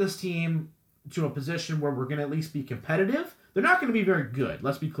get this team to a position where we're gonna at least be competitive. They're not gonna be very good.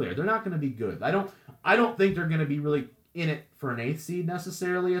 Let's be clear. They're not gonna be good. I don't think they're gonna be really in it for an 8th seed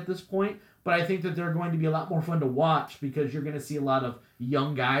necessarily at this point. But I think that they're going to be a lot more fun to watch because you're going to see a lot of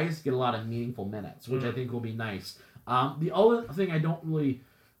young guys get a lot of meaningful minutes, which I think will be nice. The other thing I don't really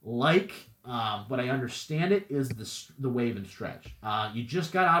like, but I understand it, is the wave and stretch. You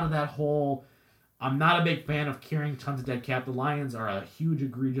just got out of that hole. I'm not a big fan of carrying tons of dead cap. The Lions are a huge,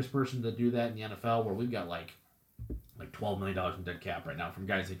 egregious person to do that in the NFL, where we've got like $12 million in dead cap right now from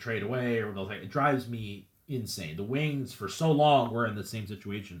guys they trade away, or they'll take. It drives me insane. The Wings, for so long, were in the same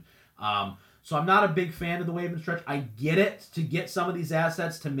situation. So I'm not a big fan of the wave and stretch. I get it, to get some of these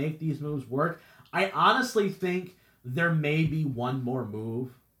assets to make these moves work. I honestly think there may be one more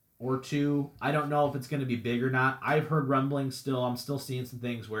move or two. I don't know if it's going to be big or not. I've heard rumblings still. I'm still seeing some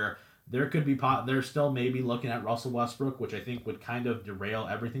things where there could be they're still maybe looking at Russell Westbrook, which I think would kind of derail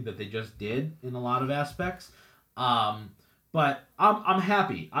everything that they just did in a lot of aspects. But I'm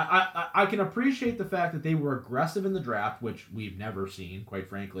happy. I can appreciate the fact that they were aggressive in the draft, which we've never seen, quite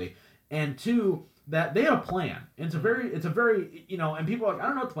frankly. And 2, that they had a plan. And it's a very, you know, and people are like, I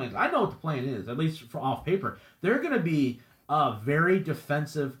don't know what the plan is. I know what the plan is, at least off paper. They're going to be a very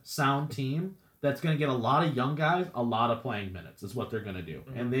defensive, sound team that's going to get a lot of young guys a lot of playing minutes, is what they're going to do.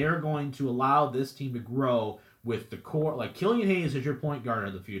 Mm-hmm. And they are going to allow this team to grow with the core. Like, Killian Hayes is your point guard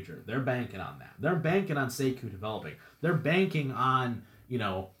of the future. They're banking on that. They're banking on Sekou developing. They're banking on, you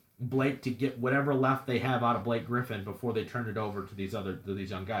know, Blake to get whatever left they have out of Blake Griffin before they turn it over to these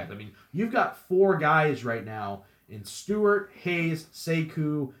young guys. I mean, you've got 4 guys right now in Stewart, Hayes,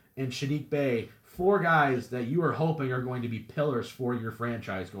 Sekou, and Saddiq Bey. 4 guys that you are hoping are going to be pillars for your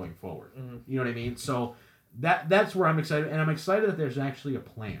franchise going forward. Mm-hmm. You know what I mean? So that's where I'm excited, and I'm excited that there's actually a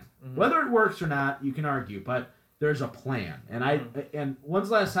plan. Mm-hmm. Whether it works or not, you can argue, but there's a plan. And and when's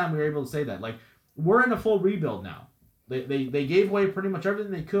the last time we were able to say that? Like, we're in a full rebuild now. They gave away pretty much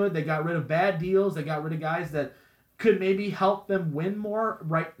everything they could. They got rid of bad deals. They got rid of guys that could maybe help them win more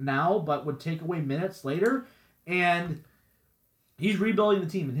right now, but would take away minutes later. And he's rebuilding the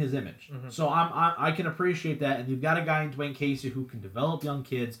team in his image. Mm-hmm. So I can appreciate that. And you've got a guy in Dwayne Casey who can develop young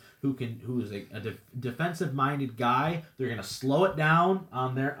kids, who is a defensive-minded guy. They're going to slow it down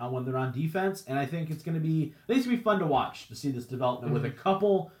when they're on defense. And I think it's going to be fun to watch, to see this development with a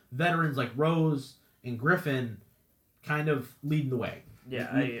couple veterans like Rose and Griffin kind of leading the way. Yeah,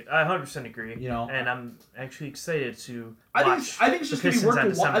 I 100% agree. And I'm actually excited to watch. I think it's just going to be worth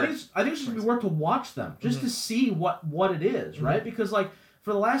to watch. I think it's just going to be worth to watch them just to see what it is, right? Because like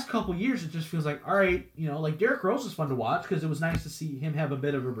for the last couple years, it just feels like, all right, like Derrick Rose is fun to watch because it was nice to see him have a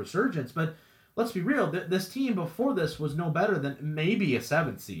bit of a resurgence. But let's be real, this team before this was no better than maybe a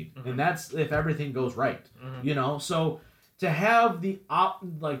 7th seed, and that's if everything goes right. So to have the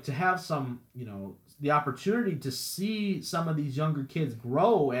opportunity to see some of these younger kids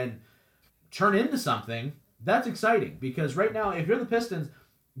grow and turn into something, that's exciting. Because right now, if you're the Pistons,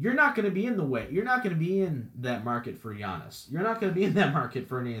 you're not going to be in the way. You're not going to be in that market for Giannis. You're not going to be in that market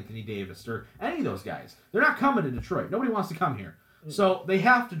for an Anthony Davis or any of those guys. They're not coming to Detroit. Nobody wants to come here. So they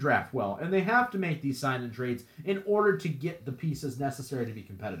have to draft well, and they have to make these sign and trades in order to get the pieces necessary to be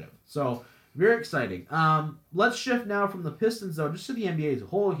competitive. So very exciting. Let's shift now from the Pistons, though, just to the NBA as a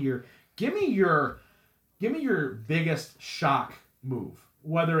whole here. Give me your biggest shock move,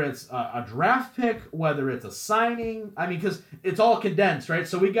 whether it's a draft pick, whether it's a signing. I mean, because it's all condensed, right?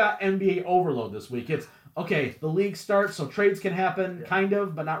 So we got NBA overload this week. It's, okay, the league starts, so trades can happen, kind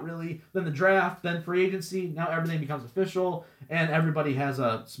of, but not really. Then the draft, then free agency. Now everything becomes official, and everybody has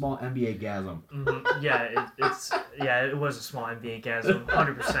a small NBA gasm. Mm-hmm. It was a small NBA gasm,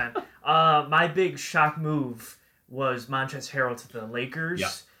 100%. My big shock move was Montrezl Harrell to the Lakers.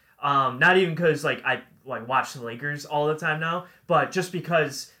 Yeah. Not even because I watch the Lakers all the time now, but just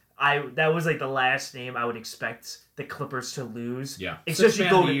because that was the last name I would expect the Clippers to lose. Yeah, especially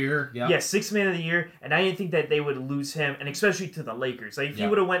sixth man of the year. Yeah, 6th man of the year, and I didn't think that they would lose him, and especially to the Lakers. If he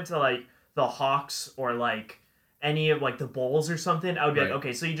would have went to the Hawks or any of the Bulls or something, I would be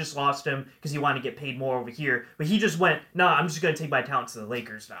okay, so you just lost him because you want to get paid more over here, but he just went, no, I'm just gonna take my talent to the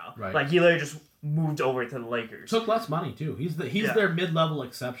Lakers now. Right. He literally just moved over to the Lakers. Took less money too. He's their mid-level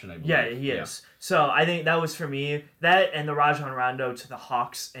exception, I believe. Yeah, he is. So I think that was for me, that and the Rajon Rondo to the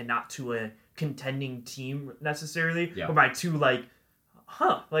Hawks and not to a contending team necessarily. Yeah. Were my two I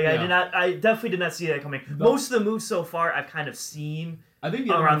definitely did not see that coming. Most of the moves so far I've kind of seen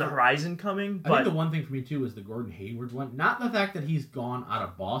around the horizon coming. But I think the one thing for me too is the Gordon Hayward one. Not the fact that he's gone out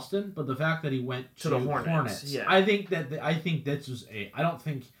of Boston, but the fact that he went to the Hornets. Yeah. I think this was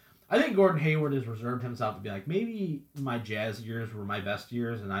I think Gordon Hayward has reserved himself to be maybe my Jazz years were my best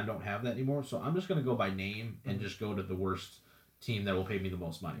years, and I don't have that anymore. So I'm just going to go by name and just go to the worst team that will pay me the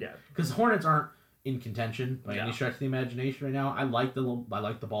most money. Yeah. Because the Hornets aren't in contention by any stretch of the imagination right now. I like the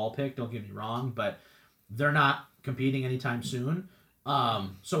ball pick. Don't get me wrong, but they're not competing anytime soon.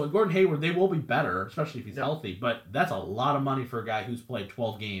 So with Gordon Hayward, they will be better, especially if he's healthy. But that's a lot of money for a guy who's played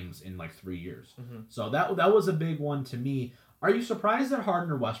 12 games in 3 years. Mm-hmm. So that was a big one to me. Are you surprised that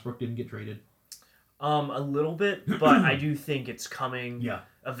Harden or Westbrook didn't get traded? A little bit, but I do think it's coming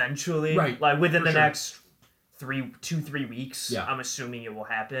eventually. Right. Within the next 2-3 weeks. Yeah. I'm assuming it will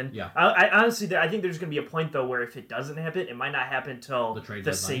happen. Yeah. I honestly, I think there's going to be a point though where if it doesn't happen, it might not happen till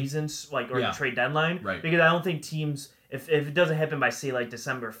the seasons, the trade deadline. Right. Because I don't think teams, if it doesn't happen by say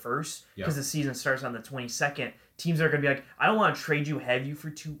December 1st, because the season starts on the 22nd, teams are going to be I don't want to trade you, have you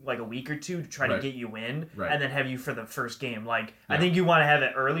for a week or two to try to get you in, and then have you for the first game. I think you want to have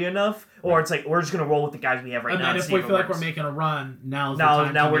it early enough, or it's we're just going to roll with the guys we have right now. And if we feel like we're making a run, now's the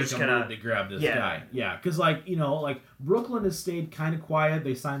time to make a move to grab this guy. Yeah, because Brooklyn has stayed kind of quiet.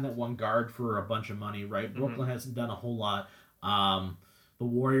 They signed that one guard for a bunch of money, right? Brooklyn hasn't done a whole lot. The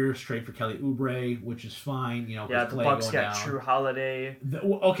Warriors trade for Kelly Oubre, which is fine. The Bucks got Jrue Holiday.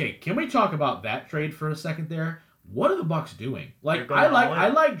 Okay, can we talk about that trade for a second there? What are the Bucks doing? I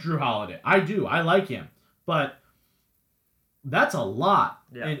like Jrue Holiday. I do. I like him. But that's a lot.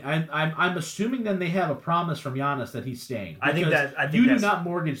 Yeah. And I'm assuming then they have a promise from Giannis that he's staying. I think you do not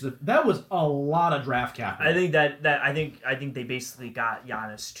mortgage that was a lot of draft capital. I think they basically got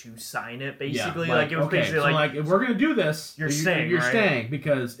Giannis to sign it basically. It was basically if we're gonna do this, you're staying,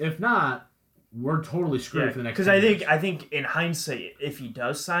 because if not, we're totally screwed for the next. Because I think in hindsight, if he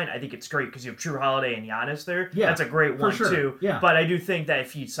does sign, I think it's great because you have Jrue Holiday and Giannis there. Yeah, that's a great one too. Yeah. But I do think that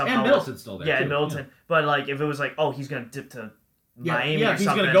if he somehow and Middleton's still there. Yeah, too. and Middleton. Yeah. But if it was he's gonna dip to Miami or if he's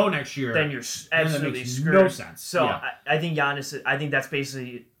something, gonna go next year, then you're absolutely screwed. No sense. So I think Giannis. I think that's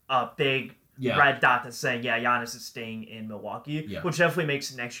basically a big red dot that's saying Giannis is staying in Milwaukee, which definitely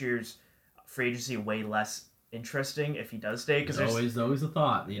makes next year's free agency way less interesting if he does stay. Because there's always a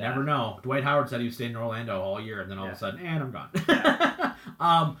thought. You never know. Dwight Howard said he was staying in Orlando all year, and then all of a sudden, I'm gone.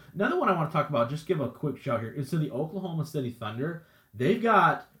 Another one I want to talk about, just give a quick shout here, is to the Oklahoma City Thunder. They've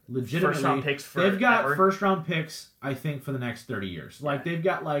got legitimately first-round picks first-round picks, I think, for the next 30 years. Like, they've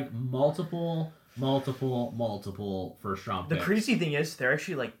got, like, multiple first-round picks. The crazy thing is, they're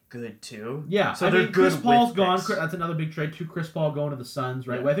actually, like, good, too. Yeah. So they're Chris good Paul's gone. picks. That's another big trade, too. Chris Paul going to the Suns,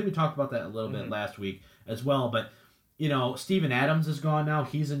 right? Yeah. Well, I think we talked about that a little bit last week as well, but... You know, Steven Adams is gone now.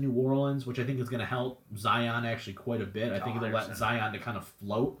 He's in New Orleans, which I think is going to help Zion actually quite a bit. I think it'll let Zion to kind of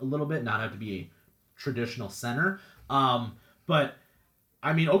float a little bit, not have to be a traditional center. But,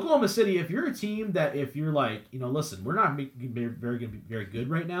 I mean, Oklahoma City, if you're a team that if you're like, you know, listen, we're not very good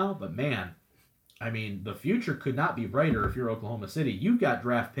right now, but man, I mean, the future could not be brighter if you're Oklahoma City. You've got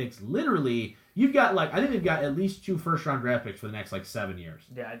draft picks literally. You've got I think they've got at least 2 first-round draft picks for the next 7 years.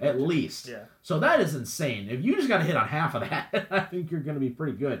 Yeah, at least. Yeah. So that is insane. If you just got to hit on half of that, I think you're going to be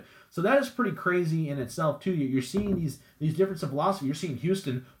pretty good. So that is pretty crazy in itself too. You're seeing these difference of philosophy. You're seeing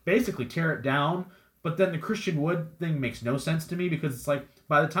Houston basically tear it down, but then the Christian Wood thing makes no sense to me because it's like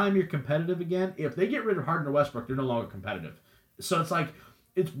by the time you're competitive again, if they get rid of Harden or Westbrook, they're no longer competitive. So it's like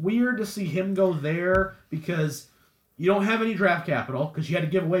it's weird to see him go there because. You don't have any draft capital because you had to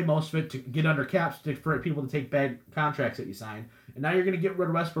give away most of it to get under caps for people to take bad contracts that you signed. And now you're going to get rid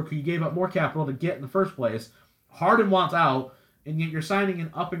of Westbrook, who you gave up more capital to get in the first place. Harden wants out, and yet you're signing an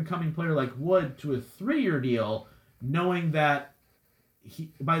up-and-coming player like Wood to a 3-year deal, knowing that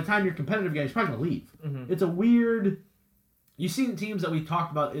by the time you're competitive again, he's probably going to leave. Mm-hmm. It's a weird... You've seen teams that we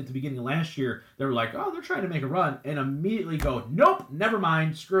talked about at the beginning of last year that were like, oh, they're trying to make a run, and immediately go, nope, never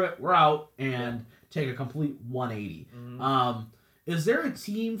mind, screw it, we're out, and... take a complete 180. Mm-hmm. Is there a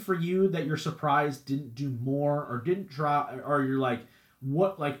team for you that you're surprised didn't do more or didn't drop, or you're like,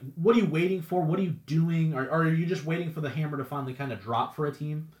 what are you waiting for? What are you doing? Or are you just waiting for the hammer to finally kind of drop for a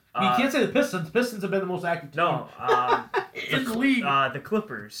team? You can't say the Pistons. Pistons have been the most active team in the league. The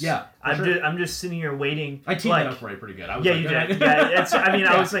Clippers. Yeah, I'm just sitting here waiting. I teed that up for you pretty good. I was you did. Yeah,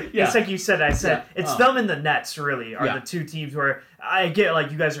 I was like, it's like you said. I said it's them and the Nets really are the two teams where I get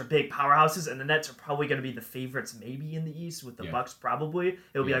like you guys are big powerhouses, and the Nets are probably going to be the favorites maybe in the East with the Bucks. Probably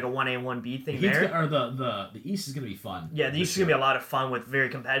it'll be like a 1A and 1B thing there. The East is going to be fun. Yeah, the East is going to be a lot of fun with very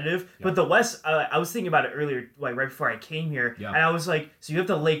competitive. Yeah. But the West, I was thinking about it earlier, like right before I came here, and I was like, so you have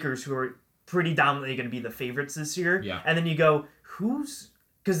the Lakers who are pretty dominantly going to be the favorites this year, and then you go,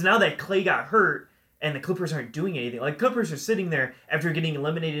 because now that Clay got hurt. And the Clippers aren't doing anything. Like, Clippers are sitting there after getting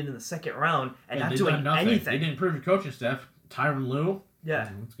eliminated in the second round and not doing anything. They didn't improve your coaching staff. Tyronn Lue. Yeah.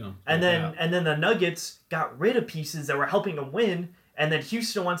 Let's go. And then the Nuggets got rid of pieces that were helping them win. And then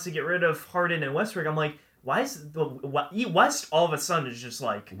Houston wants to get rid of Harden and Westbrook. I'm like, why is the West all of a sudden is just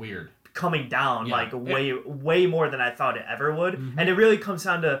like weird coming down way more than I thought it ever would. Mm-hmm. And it really comes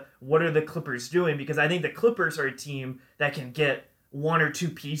down to what are the Clippers doing? Because I think the Clippers are a team that can get 1 or 2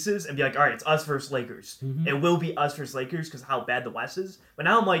 pieces and be like, all right, it's us versus Lakers. Mm-hmm. It will be us versus Lakers because how bad the West is. But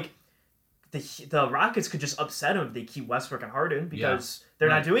now I'm like, the Rockets could just upset them if they keep Westbrook and Harden because they're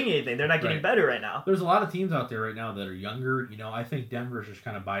not doing anything. They're not getting better right now. There's a lot of teams out there right now that are younger. You know, I think Denver's just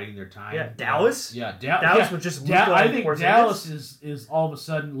kind of biding their time. Yeah, Dallas? Dallas would just look I think Dallas is all of a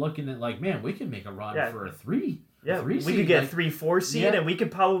sudden looking at like, man, we can make a run for a 3. Yeah, we could get a 3-4 seed and we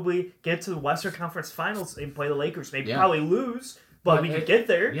could probably get to the Western Conference Finals and play the Lakers. Maybe probably lose. But we could get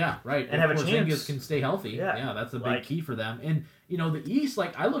there. Yeah, right. And have a chance. Porzingis can stay healthy. Yeah, that's a big key for them. And, you know, the East,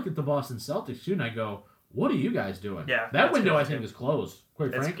 like, I look at the Boston Celtics, too, and I go, what are you guys doing? Yeah. That window, I think, is closed,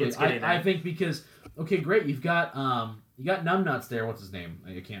 quite frankly. I think because, okay, great, you've got Numbnuts there. What's his name?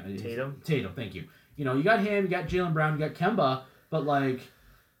 I can't. Tatum, thank you. You know, you got him, you got Jaylen Brown, you got Kemba, but, like...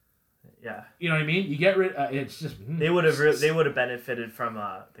 Yeah, you know what I mean. You get rid. It's just they would have benefited from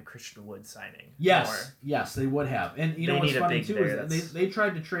the Christian Wood signing. Yes, they would have. And you know what's funny too is they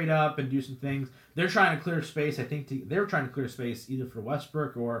tried to trade up and do some things. They're trying to clear space. I think they're trying to clear space either for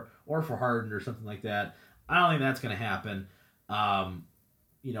Westbrook or for Harden or something like that. I don't think that's going to happen.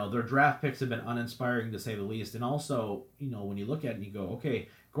 You know, their draft picks have been uninspiring to say the least. And also, you know, when you look at it and you go, okay,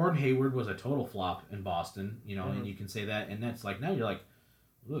 Gordon Hayward was a total flop in Boston. You know, and you can say that, and that's like now you're like.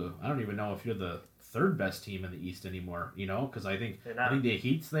 Ooh, I don't even know if you're the 3rd best team in the East anymore, you know, because I think the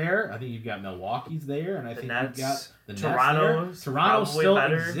Heat's there. I think you've got Milwaukee's there, and I think you've got the Toronto's Nets there. Toronto's still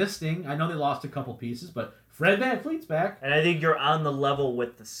better. Existing. I know they lost a couple pieces, but Fred VanVleet's back. And I think you're on the level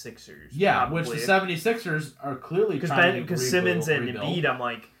with the Sixers. Yeah, probably. Which the 76ers are clearly trying to because Simmons and Embiid, I'm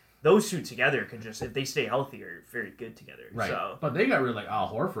like, those two together can just, if they stay healthy, are very good together. Right. So. But they got rid of like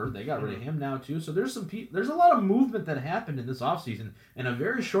Al Horford. They got rid of him now too. So there's there's a lot of movement that happened in this offseason in a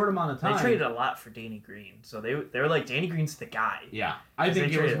very short amount of time. They traded a lot for Danny Green. So they were like, Danny Green's the guy. Yeah. I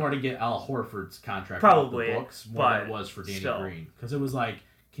think it was more to get Al Horford's contract probably off the books more than it was for Danny Green. Because it was like,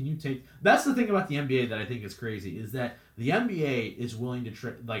 can you take... That's the thing about the NBA that I think is crazy, is that the NBA is willing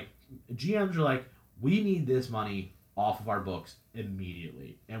to... like, GMs are like, we need this money off of our books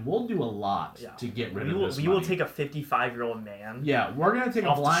immediately. And we'll do a lot to get rid of this money. We will take a 55-year-old man. Yeah, we're going to take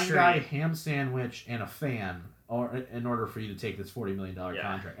a blind guy, ham sandwich, and a fan in order for you to take this $40 million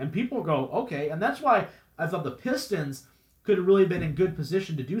contract. And people go, okay. And that's why I thought the Pistons could have really been in good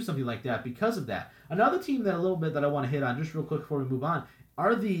position to do something like that because of that. Another team that I want to hit on just real quick before we move on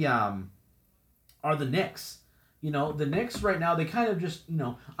are the Knicks. You know, the Knicks right now, they kind of just,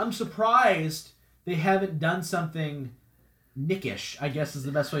 I'm surprised they haven't done something Knickish, I guess is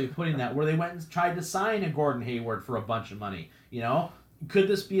the best way of putting that, where they went and tried to sign a Gordon Hayward for a bunch of money. Could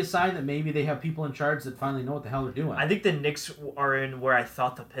this be a sign that maybe they have people in charge that finally know what the hell they're doing? I think the Knicks are in where I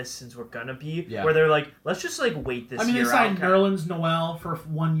thought the Pistons were going to be, where they're like, let's just wait this year out. I mean, they signed Nerlens Noel for a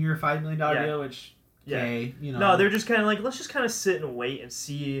 1 year, $5 million deal, which... Okay, No, they're just kind of like, let's just kind of sit and wait and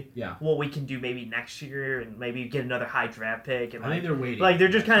see what we can do maybe next year and maybe get another high draft pick. And I think they're waiting. Like, they're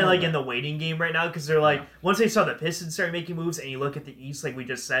just kind of like in the waiting game right now because they're like, once they saw the Pistons start making moves and you look at the East, like we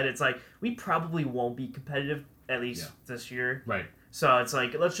just said, it's like, we probably won't be competitive at least this year. Right. So it's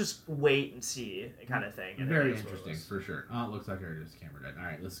like, let's just wait and see kind of thing. And very interesting, for sure. Oh, it looks like I just camera dead. All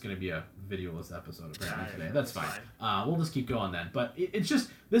right, this is going to be a videoless episode apparently today. That's fine. We'll just keep going then. But it's just,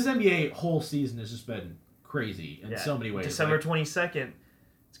 this NBA whole season has just been crazy in so many ways. December 22nd.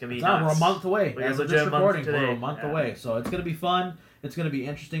 It's going to be nuts. We're a month away. As of this recording, we're a month away. away. So it's going to be fun. It's going to be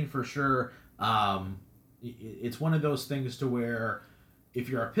interesting for sure. It's one of those things to where if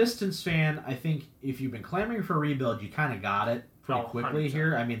you're a Pistons fan, I think if you've been clamoring for a rebuild, you kind of got it pretty quickly 100%.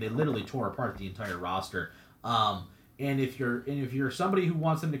 Here. I mean, they literally tore apart the entire roster. And if you're somebody who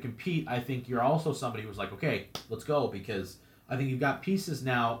wants them to compete, I think you're also somebody who's like, okay, let's go, because I think you've got pieces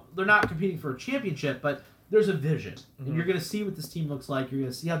now. They're not competing for a championship, but there's a vision. Mm-hmm. And you're going to see what this team looks like. You're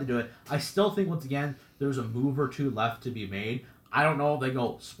going to see how they do it. I still think, once again, there's a move or two left to be made. I don't know if they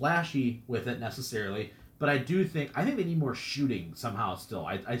go splashy with it necessarily, but I think they need more shooting somehow still.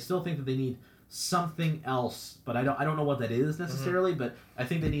 I still think that they need something else, but I don't know what that is necessarily, but I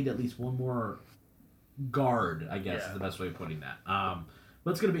think they need at least one more guard, I guess is the best way of putting that.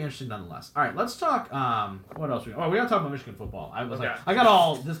 But it's going to be interesting nonetheless. All right, let's talk, what else? We got to talk about Michigan football. I got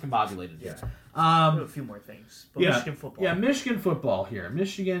all discombobulated here. A few more things. But Michigan football. Yeah, Michigan football here.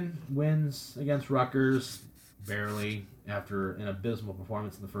 Michigan wins against Rutgers, barely, after an abysmal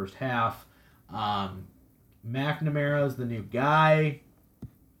performance in the first half. McNamara is the new guy.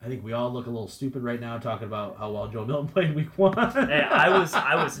 I think we all look a little stupid right now talking about how well Joe Milton played week 1. Hey, I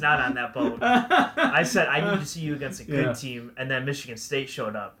was not on that boat. I said, I need to see you against a good team, and then Michigan State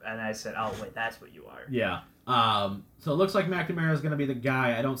showed up, and I said, oh, wait, that's what you are. Yeah. So it looks like McNamara is going to be the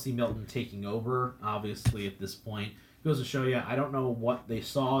guy. I don't see Milton taking over, obviously, at this point. Goes to show you, I don't know what they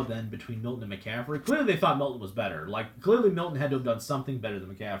saw then between Milton and McCaffrey. Clearly they thought Milton was better. Clearly Milton had to have done something better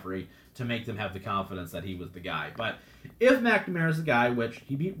than McCaffrey to make them have the confidence that he was the guy. But if McNamara's the guy, which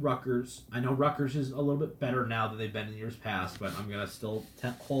he beat Rutgers, I know Rutgers is a little bit better now than they've been in years past, but I'm going to still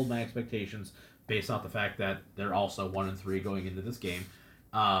hold my expectations based off the fact that they're also 1-3 going into this game.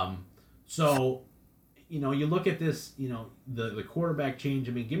 So, you look at this, the quarterback change.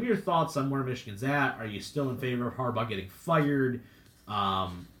 I mean, give me your thoughts on where Michigan's at. Are you still in favor of Harbaugh getting fired?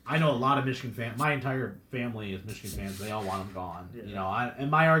 I know a lot of Michigan fans. My entire family is Michigan fans. They all want him gone. Yeah.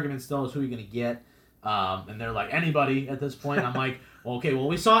 And my argument still is who are you going to get? And they're like, anybody at this point. I'm like, okay, well,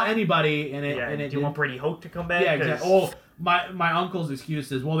 we saw anybody. And do you want Brady Hoke to come back? Yeah, exactly. Oh, my uncle's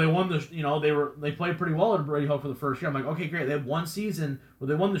excuse is, well, they won they played pretty well in Brady Hoke for the first year. I'm like, okay, great. They had one season where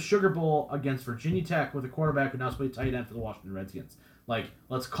they won the Sugar Bowl against Virginia Tech with a quarterback who now plays tight end for the Washington Redskins.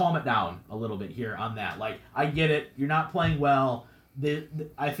 Let's calm it down a little bit here on that. I get it. You're not playing well.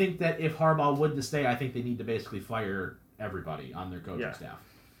 I think that if Harbaugh would to stay, I think they need to basically fire everybody on their coaching staff.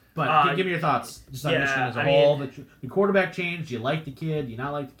 But give me your thoughts just on Michigan as a whole. The quarterback change. Do you like the kid? Do you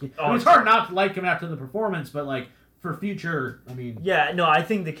not like the kid? It's hard not to like him after the performance, but for future, I mean... Yeah, no, I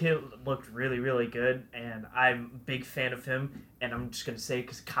think the kid looked really, really good, and I'm a big fan of him, and I'm just going to say,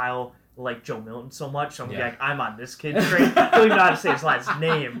 because Kyle liked Joe Milton so much, so I'm like, I'm on this kid train. I don't even know how to say his last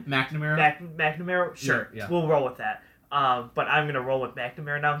name. McNamara? McNamara? Sure. Yeah. We'll roll with that. But I'm going to roll with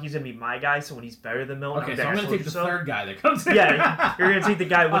McNamara now. He's going to be my guy, so when he's better than Milton, okay, so I'm going to take the third guy that comes in. Yeah, you're going to take the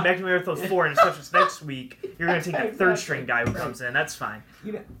guy when McNamara throws 4 interceptions next week. You're going to take the third string guy who comes in. That's fine.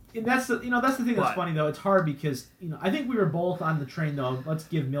 That's the thing that's funny though. It's hard because I think we were both on the train though. Let's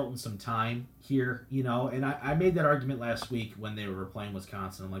give Milton some time here, and I made that argument last week when they were playing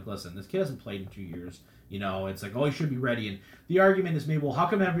Wisconsin. I'm like, listen, this kid hasn't played in 2 years. It's like, oh, he should be ready. And the argument is made, well, how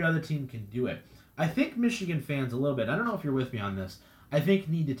come every other team can do it? I think Michigan fans a little bit, I don't know if you're with me on this, I think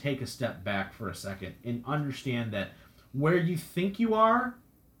need to take a step back for a second and understand that where you think you are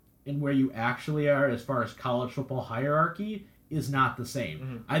and where you actually are as far as college football hierarchy is not the same.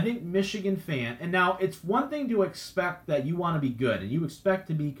 Mm-hmm. I think Michigan fan, and now it's one thing to expect that you want to be good and you expect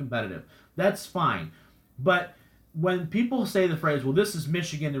to be competitive. That's fine. But when people say the phrase, well, this is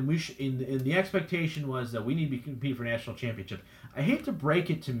Michigan and the expectation was that we need to compete for national championships, I hate to break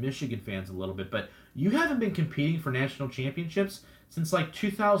it to Michigan fans a little bit, but you haven't been competing for national championships since like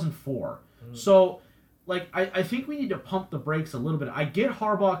 2004. Mm-hmm. So, I think we need to pump the brakes a little bit. I get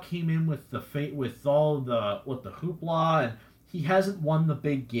Harbaugh came in with all the hoopla, and he hasn't won the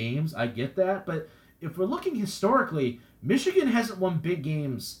big games. I get that, but if we're looking historically, Michigan hasn't won big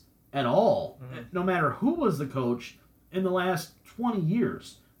games at all, no matter who was the coach in the last 20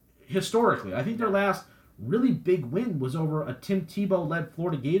 years. Historically, I think their last really big win was over a Tim Tebow-led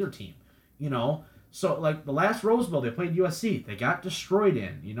Florida Gator team. So like the last Rose Bowl, they played USC. They got destroyed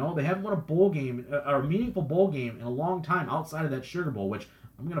in. They haven't won a bowl game, or a meaningful bowl game in a long time outside of that Sugar Bowl, which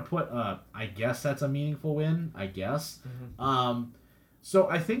I'm gonna put. I guess that's a meaningful win. I guess. Mm-hmm. So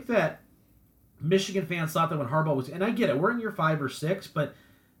I think that Michigan fans thought that when Harbaugh was, and I get it, we're in year 5 or 6, but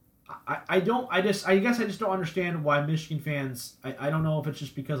I guess I just don't understand why Michigan fans. I don't know if it's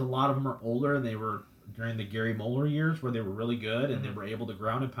just because a lot of them are older and they were during the Gary Moeller years where they were really good and they were able to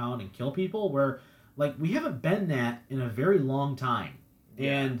ground and pound and kill people. Where we haven't been that in a very long time,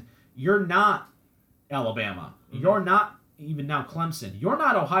 and you're not Alabama. Mm-hmm. You're not even now Clemson. You're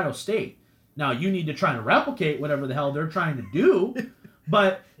not Ohio State. Now you need to try to replicate whatever the hell they're trying to do,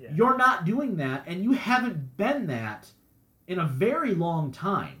 but you're not doing that, and you haven't been that in a very long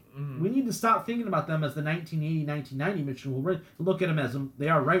time. Mm-hmm. We need to stop thinking about them as the 1980-1990 Michigan. We'll look at them as they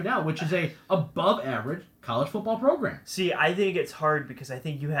are right now, which is a above average college football program. See, I think it's hard because I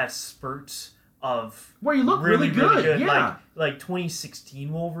think you have spurts of where you look really good. Yeah. Like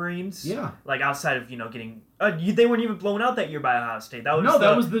 2016 Wolverines. Yeah. Like outside of getting they weren't even blown out that year by Ohio State. That was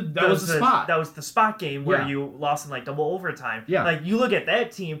that was the spot. That was the spot game where you lost in double overtime. Yeah. Like you look at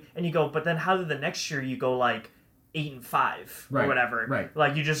that team and you go, but then how did the next year you go 8-5 or whatever? Right.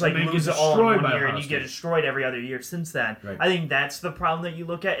 Like you just lose it all in 1 year and you get destroyed every other year since then. Right. I think that's the problem that you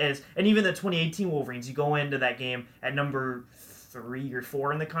look at and even the 2018 Wolverines, you go into that game at number 3 or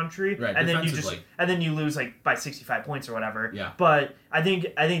 4 in the country, right, and then you lose by 65 points or whatever. Yeah. But I think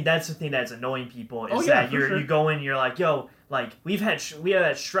that's the thing that's annoying people is that you go in, you're like, yo, we have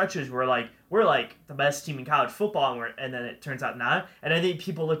had stretches where we're the best team in college football, and then it turns out not. And I think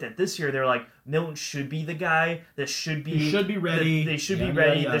people looked at this year, they're like, Milton should be the guy. This should be. He should be ready. They should be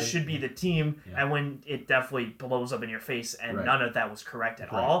ready. This should be the team. Yeah. And when it definitely blows up in your face, and none of that was correct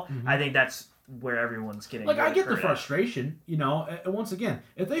at all, mm-hmm. I think that's where everyone's getting I get the frustration, and once again,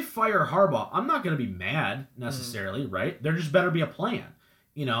 if they fire Harbaugh, I'm not going to be mad necessarily, right? There just better be a plan,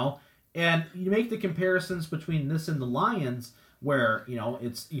 and you make the comparisons between this and the Lions where,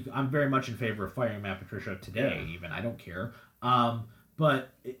 I'm very much in favor of firing Matt Patricia today, even. I don't care.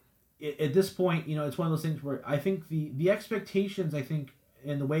 But at this point, it's one of those things where I think the expectations,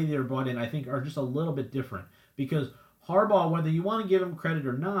 and the way they're brought in, are just a little bit different because Harbaugh, whether you want to give him credit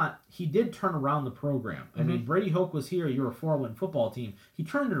or not, he did turn around the program. Mm-hmm. I mean, Brady Hoke was here. You're a 4-win football team. He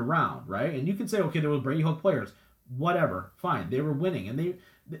turned it around, right? And you can say, okay, there were Brady Hoke players. Whatever. Fine. They were winning. And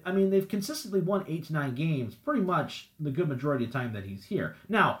they've consistently won 8 to 9 games pretty much the good majority of the time that he's here.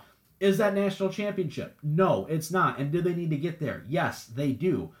 Now, is that national championship? No, it's not. And do they need to get there? Yes, they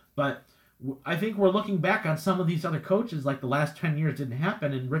do. But I think we're looking back on some of these other coaches like the last 10 years didn't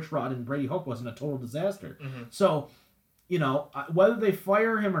happen and Rich Rod and Brady Hoke wasn't a total disaster. Mm-hmm. So, whether they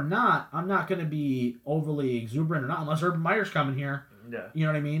fire him or not, I'm not going to be overly exuberant or not, unless Urban Meyer's coming here. Yeah. You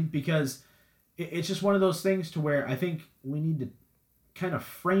know what I mean? Because it's just one of those things to where I think we need to kind of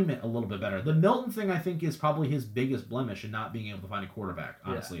frame it a little bit better. The Milton thing, I think, is probably his biggest blemish in not being able to find a quarterback,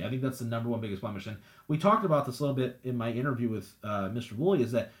 honestly. Yeah. I think that's the number one biggest blemish. And we talked about this a little bit in my interview with Mr. Woolley,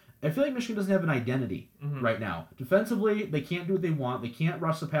 is that I feel like Michigan doesn't have an identity right now. Defensively, they can't do what they want. They can't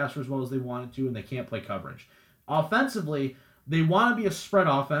rush the passer as well as they wanted to, and they can't play coverage. Offensively, they want to be a spread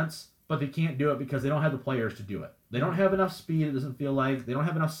offense, but they can't do it because they don't have the players to do it. They don't have enough speed, it doesn't feel like. They don't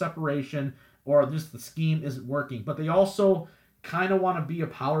have enough separation. or just the scheme isn't working. But they also kind of want to be a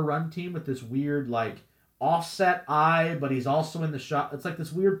power run team with this weird like offset eye, but he's also in the shot. It's like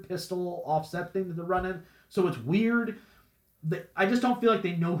this weird pistol offset thing that they're running. So it's weird. I just don't feel like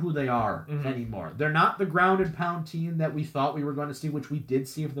they know who they are anymore. They're not the ground and pound team that we thought we were going to see, which we did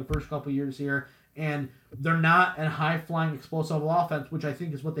see for the first couple of years here. And they're not a high-flying, explosive offense, which I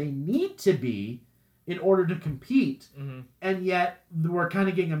think is what they need to be in order to compete. And yet, we're kind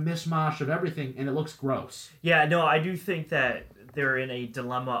of getting a mishmash of everything, and it looks gross. Yeah, no, I do think that they're in a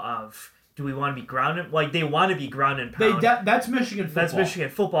dilemma of, do we want to be grounded? Like, they want to be ground and pound. That's Michigan football. That's Michigan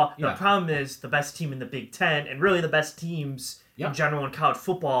football. Yeah. The problem is the best team in the Big Ten, and really the best teams in general in college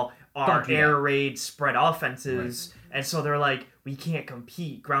football, are air raid spread offenses. Right. And so they're like, we can't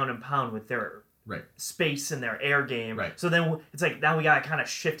compete ground and pound with their space in their air game. Right. So then it's like, now we got to kind of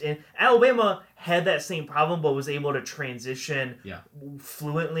shift in. Alabama had that same problem, but was able to transition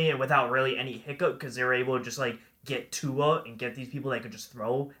fluently and without really any hiccup, because they were able to just like get Tua and get these people that could just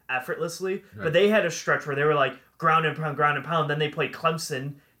throw effortlessly. Right. But they had a stretch where they were like ground and pound. Then they played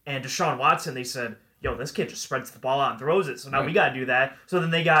Clemson and Deshaun Watson. They said, yo, this kid just spreads the ball out and throws it. So now we got to do that. So then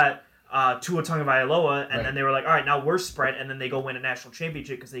they got Tua Tagovailoa, and then they were like, all right, now we're spread, and then they go win a national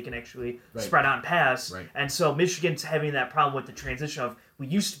championship because they can actually spread on pass. Right. And so Michigan's having that problem with the transition of, we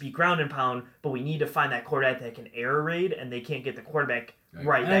used to be ground and pound, but we need to find that quarterback that can air raid, and they can't get the quarterback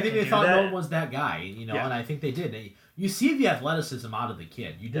right. And I think they thought no one was that guy, and I think they did. You see the athleticism out of the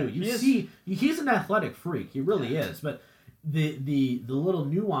kid. You do. He's an athletic freak. He really is. But the little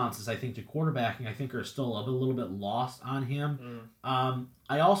nuances, I think, to quarterbacking, I think, are still a little bit lost on him.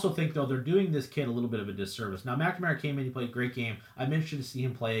 I also think, though, they're doing this kid a little bit of a disservice. Now, McNamara came in, he played a great game. I'm interested to see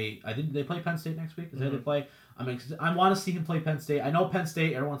him play. They play Penn State next week? Is that who they play? I want to see him play Penn State. I know Penn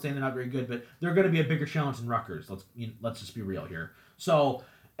State, everyone's saying they're not very good, but they're going to be a bigger challenge than Rutgers. Let's just be real here. So,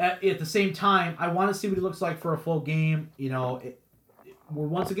 at the same time, I want to see what he looks like for a full game. We're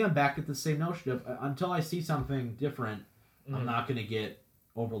once again back at the same notion of, until I see something different, I'm not going to get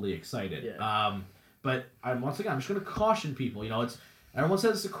overly excited. Yeah. But I'm just going to caution people. Everyone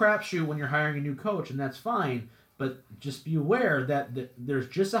says it's a crapshoot when you're hiring a new coach, and that's fine. But just be aware that there's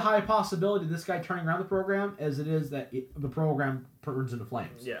just a high possibility of this guy turning around the program as it is that the program burns into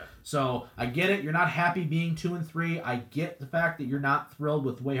flames. Yeah. So I get it. You're not happy being 2-3. I get the fact that you're not thrilled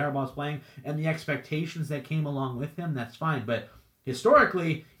with the way Harbaugh's playing and the expectations that came along with him. That's fine. But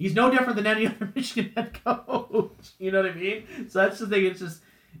historically, he's no different than any other Michigan head coach. You know what I mean? So that's the thing.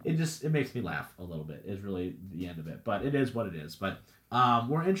 It makes me laugh a little bit, is really the end of it. But it is what it is. But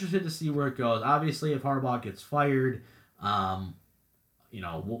we're interested to see where it goes. Obviously, if Harbaugh gets fired,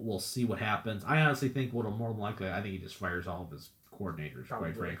 we'll see what happens. I honestly think what'll more than likely, I think he just fires all of his coordinators,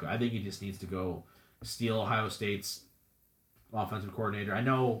 quite frankly. I think he just needs to go steal Ohio State's offensive coordinator. I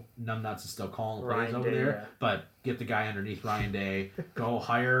know Numbnuts is still calling plays over there, but get the guy underneath Ryan Day. Go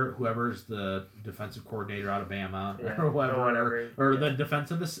hire whoever's the defensive coordinator out of Bama or whatever, or the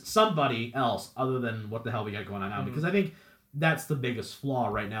defensive somebody else other than what the hell we got going on now. Because I think that's the biggest flaw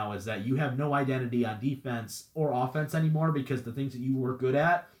right now, is that you have no identity on defense or offense anymore, because the things that you were good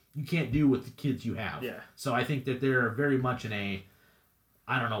at, you can't do with the kids you have. Yeah. So I think that they're very much in a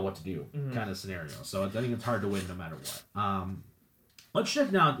I don't know what to do kind of scenario. So I think it's hard to win no matter what. Let's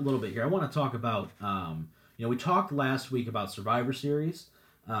shift now a little bit here. I want to talk about, we talked last week about Survivor Series,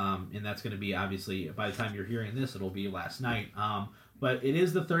 and that's going to be, obviously, by the time you're hearing this, it'll be last night. But it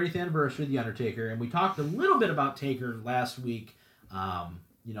is the 30th anniversary of The Undertaker, and we talked a little bit about Taker last week.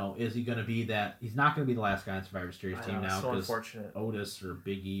 Is he going to be that? He's not going to be the last guy on Survivor Series team now. So unfortunate. Otis or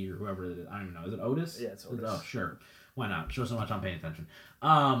Big E or whoever it is. I don't even know. Is it Otis? Yeah, it's Otis. Oh, sure. Why not? Show so much I'm paying attention.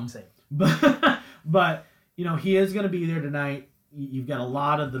 Same. But he is going to be there tonight. You've got a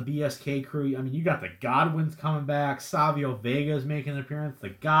lot of the BSK crew. I mean, you got the Godwins coming back. Savio Vega's making an appearance. The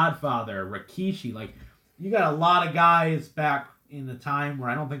Godfather, Rikishi. Like, you got a lot of guys back in the time where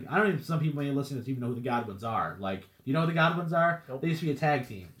I don't even, some people may listen to this even know who the Godwins are. Like, do you know who the Godwins are? Nope. They used to be a tag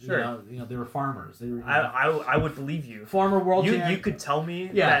team. Sure. They were farmers. They were, I would believe you. Former world champion. You could tell me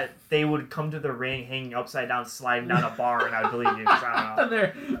that they would come to the ring hanging upside down, sliding down a bar, and I would believe you. I don't know.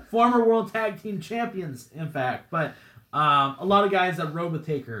 They're former world tag team champions, in fact. But a lot of guys that rode with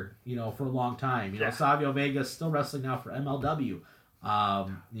Taker, for a long time. Savio Vega is still wrestling now for MLW.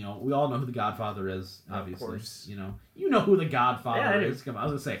 We all know who the Godfather is, obviously. Of course. You know who the Godfather is. Come on,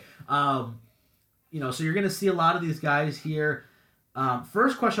 I was gonna say. So you're gonna see a lot of these guys here.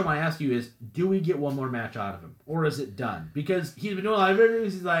 First question I want to ask you is, do we get one more match out of him, or is it done? Because he's been doing a lot of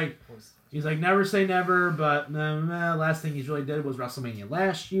interviews. He's like, never say never, but last thing he's really did was WrestleMania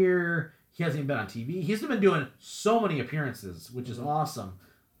last year. He hasn't even been on TV. He's been doing so many appearances, which is awesome.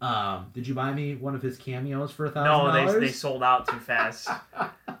 Did you buy me one of his cameos for $1,000? No, they sold out too fast.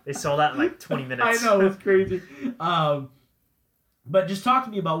 They sold out in like 20 minutes. I know, it's crazy. But just talk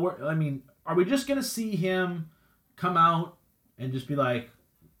to me about are we just gonna see him come out and just be like,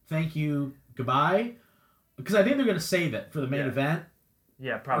 "Thank you, goodbye"? Because I think they're gonna save it for the main event.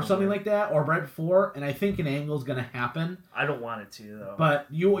 Yeah, probably. Or something like that, or right before, and I think an angle's gonna happen. I don't want it to though. But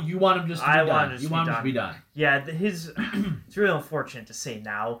you want him just to be done. You want him to be done. Yeah, it's really unfortunate to say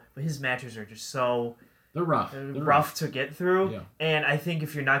now, but his matches are just so they're rough. They're rough to get through. Yeah. And I think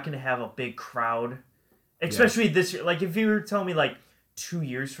if you're not gonna have a big crowd, especially this year, like if you were telling me like 2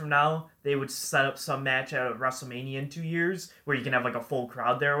 years from now they would set up some match at WrestleMania in 2 years where you can have like a full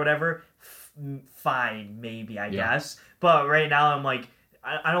crowd there or whatever, fine, maybe I guess. But right now I'm like,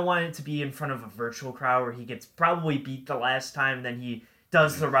 I don't want it to be in front of a virtual crowd where he gets probably beat the last time, and then he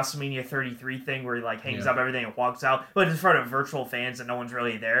does the WrestleMania 33 thing where he like hangs up everything and walks out, but in front of virtual fans and no one's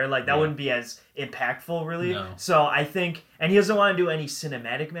really there. Like that wouldn't be as impactful, really. No. So I think, and he doesn't want to do any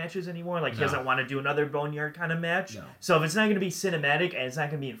cinematic matches anymore. Like he doesn't want to do another Boneyard kind of match. No. So if it's not going to be cinematic and it's not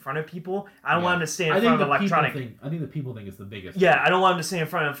going to be in front of people, I don't want him to stay in front of electronic. I think the people think it's the biggest. Yeah, I don't want him to stay in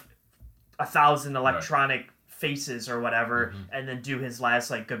front of 1,000 electronic faces or whatever, and then do his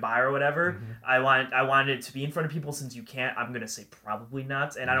last like goodbye or whatever. I want it to be in front of people. Since you can't, I'm gonna say probably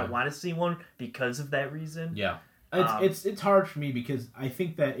not, and I don't want to see one because of that reason. Yeah, it's hard for me because I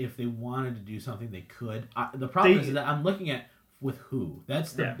think that if they wanted to do something, they could. The problem is that I'm looking at with who.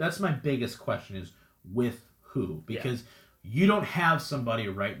 That's my biggest question is with who, because you don't have somebody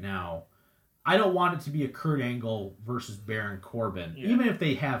right now. I don't want it to be a Kurt Angle versus Baron Corbin, even if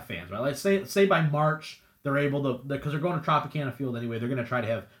they have fans. Right, like say by March. They're able to, because they're going to Tropicana Field anyway. They're going to try to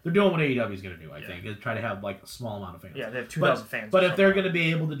have. They're doing what AEW is going to do. I think is try to have like a small amount of fans. Yeah, they have 2,000 fans. But if they're going to be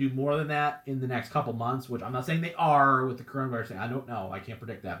able to do more than that in the next couple months, which I'm not saying they are with the coronavirus thing, I don't know. I can't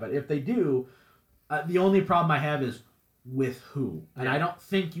predict that. But if they do, the only problem I have is with who, and I don't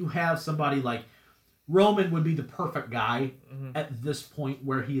think you have somebody like Roman would be the perfect guy at this point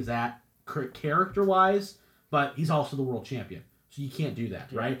where he is at character wise, but he's also the world champion. So you can't do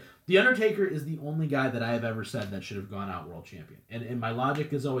that, right? The Undertaker is the only guy that I have ever said that should have gone out world champion. And my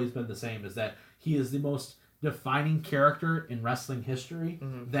logic has always been the same, is that he is the most defining character in wrestling history,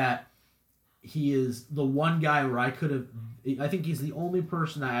 that he is the one guy where I think he's the only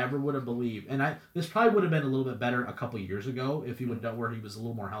person I ever would have believed. And this probably would have been a little bit better a couple years ago if he would have done where he was a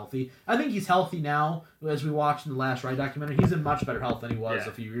little more healthy. I think he's healthy now, as we watched in the Last Ride documentary. He's in much better health than he was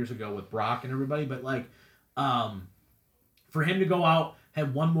a few years ago with Brock and everybody. But like, for him to go out,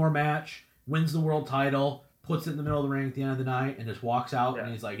 have one more match, wins the world title, puts it in the middle of the ring at the end of the night, and just walks out,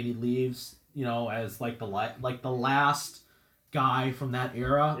 and he's like, and he leaves, as like the last guy from that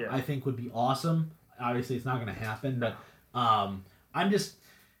era, I think would be awesome. Obviously, it's not going to happen, but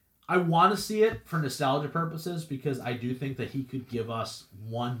I want to see it for nostalgia purposes because I do think that he could give us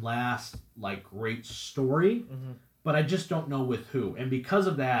one last like great story. But I just don't know with who. And because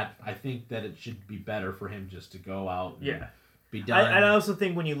of that, I think that it should be better for him just to go out and be done. I also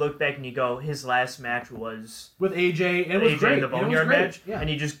think when you look back and you go, his last match was with AJ, and it was great. The Boneyard match, and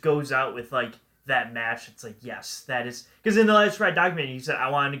he just goes out with like that match. It's like, yes, that is... Because in the Last Ride documentary, he said, I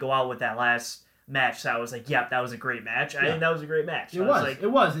wanted to go out with that last match. So I was like, that was a great match. I think that was a great match. It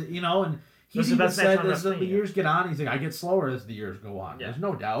was, and he's even said as the years get on, he's like, I get slower as the years go on. There's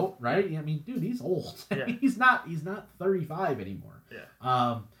no doubt, right? I mean, dude, he's old. he's not 35 anymore.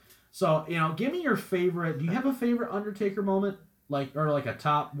 So, give me your favorite. Do you have a favorite Undertaker moment? Or a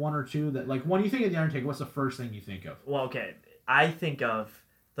top one or two that, like, when you think of The Undertaker, what's the first thing you think of? Well, okay. I think of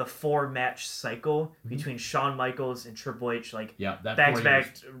the 4-match cycle between Shawn Michaels and Triple H,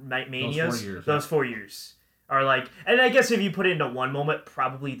 back-to-back Manias. Those 4 years. Are like, and I guess if you put it into one moment,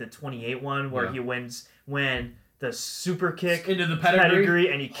 probably the 28 one where he wins when the super kick into the pedigree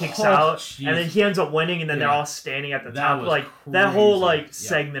and he kicks out, geez. And then he ends up winning, and then they're all standing at the top. Like crazy. That whole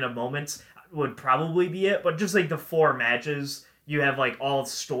segment of moments would probably be it. But just like the 4 matches, you have like all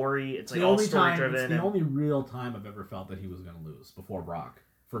story. It's like all story driven. It's the only real time I've ever felt that he was going to lose before Brock.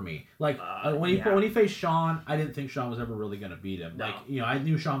 For me, when he faced Shawn, I didn't think Shawn was ever really going to beat him. No. I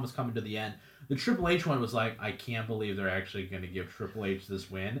knew Shawn was coming to the end. The Triple H one was like, I can't believe they're actually going to give Triple H this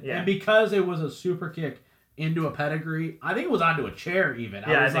win. Yeah. And because it was a super kick into a pedigree, I think it was onto a chair even.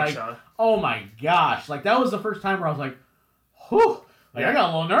 I was like, so. Oh my gosh. Like, that was the first time where I was like, whew. Like, I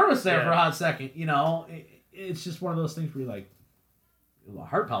got a little nervous there for a hot second. It's just one of those things where you're like,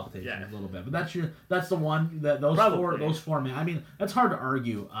 heart palpitations a little bit. But that's the one, those four men. I mean, that's hard to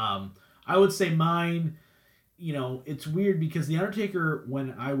argue. I would say mine... it's weird because The Undertaker,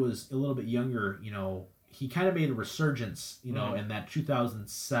 when I was a little bit younger, he kind of made a resurgence, you know, in that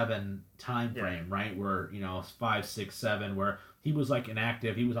 2007 time frame, right? Where, you know, 5, 6, 7, where he was like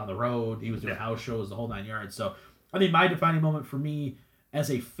inactive, he was on the road, he was doing house shows, the whole 9 yards. So I think my defining moment for me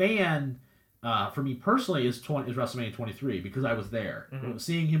as a fan, for me personally, is WrestleMania 23, because I was there.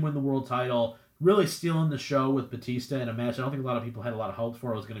 Seeing him win the world title, really stealing the show with Batista in a match I don't think a lot of people had a lot of hopes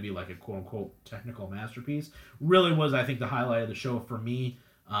for. It was going to be like a quote-unquote technical masterpiece. Really was, I think, the highlight of the show for me.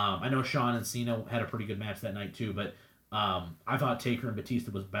 I know Shawn and Cena had a pretty good match that night too, but I thought Taker and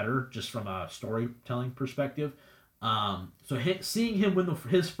Batista was better just from a storytelling perspective. So seeing him win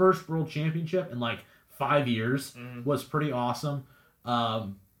his first world championship in like 5 years was pretty awesome.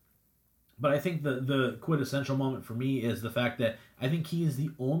 But I think the quintessential moment for me is the fact that I think he is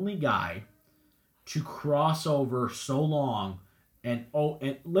the only guy to cross over so long, and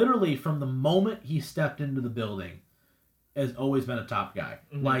literally from the moment he stepped into the building, has always been a top guy.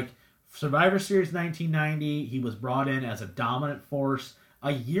 Like Survivor Series 1990, he was brought in as a dominant force.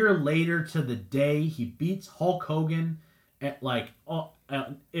 A year later to the day, he beats Hulk Hogan at like,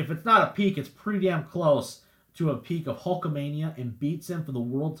 if it's not a peak, it's pretty damn close to a peak of Hulkamania, and beats him for the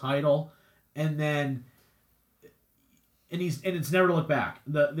world title. And then, and it's never to look back.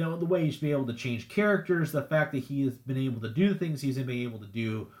 The way he's been able to change characters, the fact that he has been able to do the things he's been able to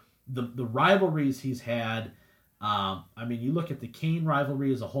do, the rivalries he's had. I mean, you look at the Kane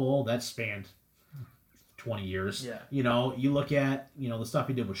rivalry as a whole, that spanned 20 years. Yeah. You know, you look at, you know, the stuff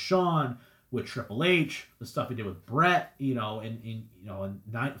he did with Shawn, with Triple H, the stuff he did with Brett, you know,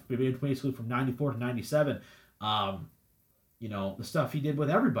 basically from 94 to 97. You know, the stuff he did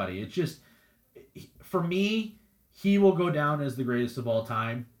with everybody. It's just, for me, he will go down as the greatest of all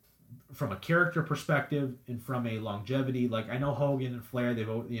time from a character perspective and from a longevity. Like, I know Hogan and Flair,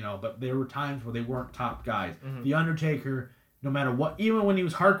 but there were times where they weren't top guys. The Undertaker, no matter what, even when he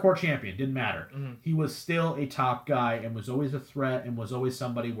was hardcore champion, didn't matter. He was still a top guy and was always a threat and was always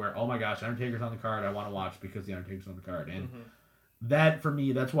somebody where, oh my gosh, Undertaker's on the card, I want to watch because the Undertaker's on the card. And that, for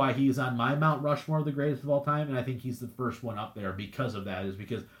me, that's why he's on my Mount Rushmore of the greatest of all time, and I think he's the first one up there because of that, is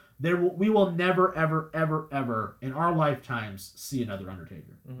because we will never, ever, ever, ever in our lifetimes see another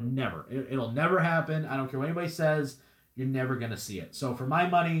Undertaker. Never. It'll never happen. I don't care what anybody says. You're never going to see it. So for my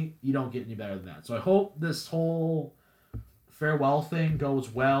money, you don't get any better than that. So I hope this whole farewell thing goes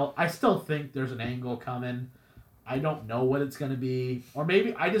well. I still think there's an angle coming. I don't know what it's going to be. Or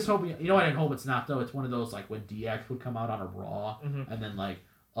maybe I just hope, you know what I hope it's not, though? It's one of those, like, when DX would come out on a Raw, and then, like,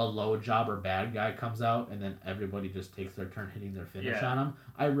 a low job or bad guy comes out, and then everybody just takes their turn hitting their finish on him.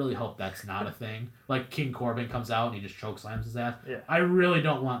 I really hope that's not a thing. Like King Corbin comes out and he just chokeslams his ass. I really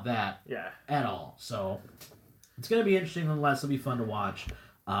don't want that at all. So it's going to be interesting nonetheless. It'll be fun to watch.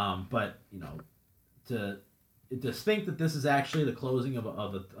 But, you know, to think that this is actually the closing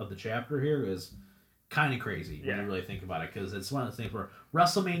of the chapter here is kind of crazy when you really think about it, because it's one of those things where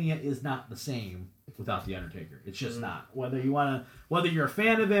WrestleMania is not the same without The Undertaker. It's just not. Whether you're a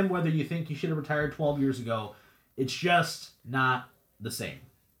fan of him, whether you think he should have retired 12 years ago, it's just not the same.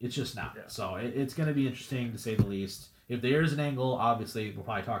 It's just not. So it's going to be interesting, to say the least. If there is an angle, obviously, we'll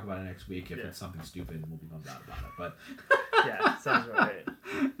probably talk about it next week. If it's something stupid, we'll be bummed out about it. But sounds right.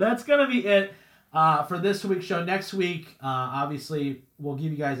 That's going to be it for this week's show. Next week, obviously, we'll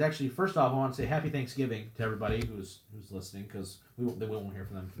give you guys, actually, first off, I want to say Happy Thanksgiving to everybody who's listening, because we won't hear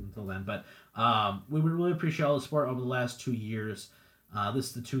from them until then. But we would really appreciate all the support over the last 2 years. This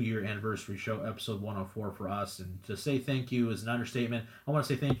is the 2-year anniversary show, episode 104 for us. And to say thank you is an understatement. I want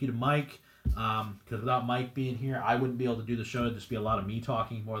to say thank you to Mike, because without Mike being here, I wouldn't be able to do the show. It'd just be a lot of me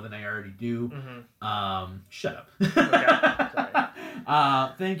talking more than I already do. Shut up. Okay,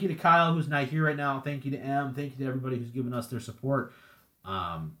 thank you to Kyle, who's not here right now. Thank you to Em. Thank you to everybody who's given us their support.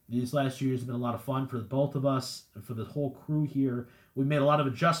 These last 2 years have been a lot of fun for both of us and for the whole crew here. We've made a lot of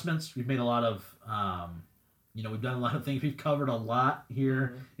adjustments. We've made a lot of, we've done a lot of things. We've covered a lot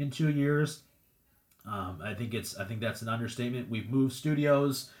here in 2 years. I think that's an understatement. We've moved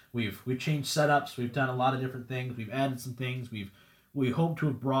studios. We've changed setups. We've done a lot of different things. We've added some things. We hope to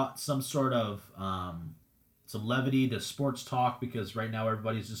have brought some sort of some levity to sports talk, because right now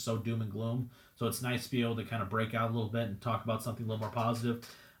everybody's just so doom and gloom. So it's nice to be able to kind of break out a little bit and talk about something a little more positive.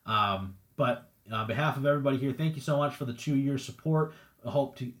 But on behalf of everybody here, thank you so much for the 2-year support. I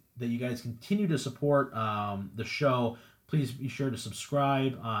hope that you guys continue to support the show. Please be sure to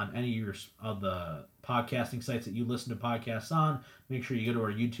subscribe on any of the podcasting sites that you listen to podcasts on. Make sure you go to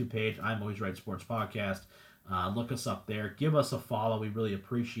our YouTube page, I'm Always Right Sports Podcast. Look us up there. Give us a follow. We really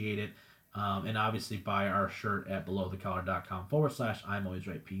appreciate it. And obviously buy our shirt at belowthecollar.com/I'm Always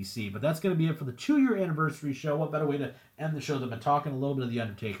Right PC. But that's going to be it for the 2-year anniversary show. What better way to end the show than by talking a little bit of The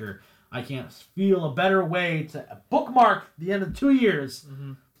Undertaker? I can't feel a better way to bookmark the end of 2 years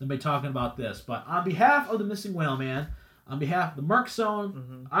than by talking about this. But on behalf of the Missing Whaleman, on behalf of the Merc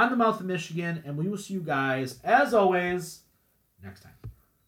Zone, I'm the Mouth of Michigan, and we will see you guys, as always, next time.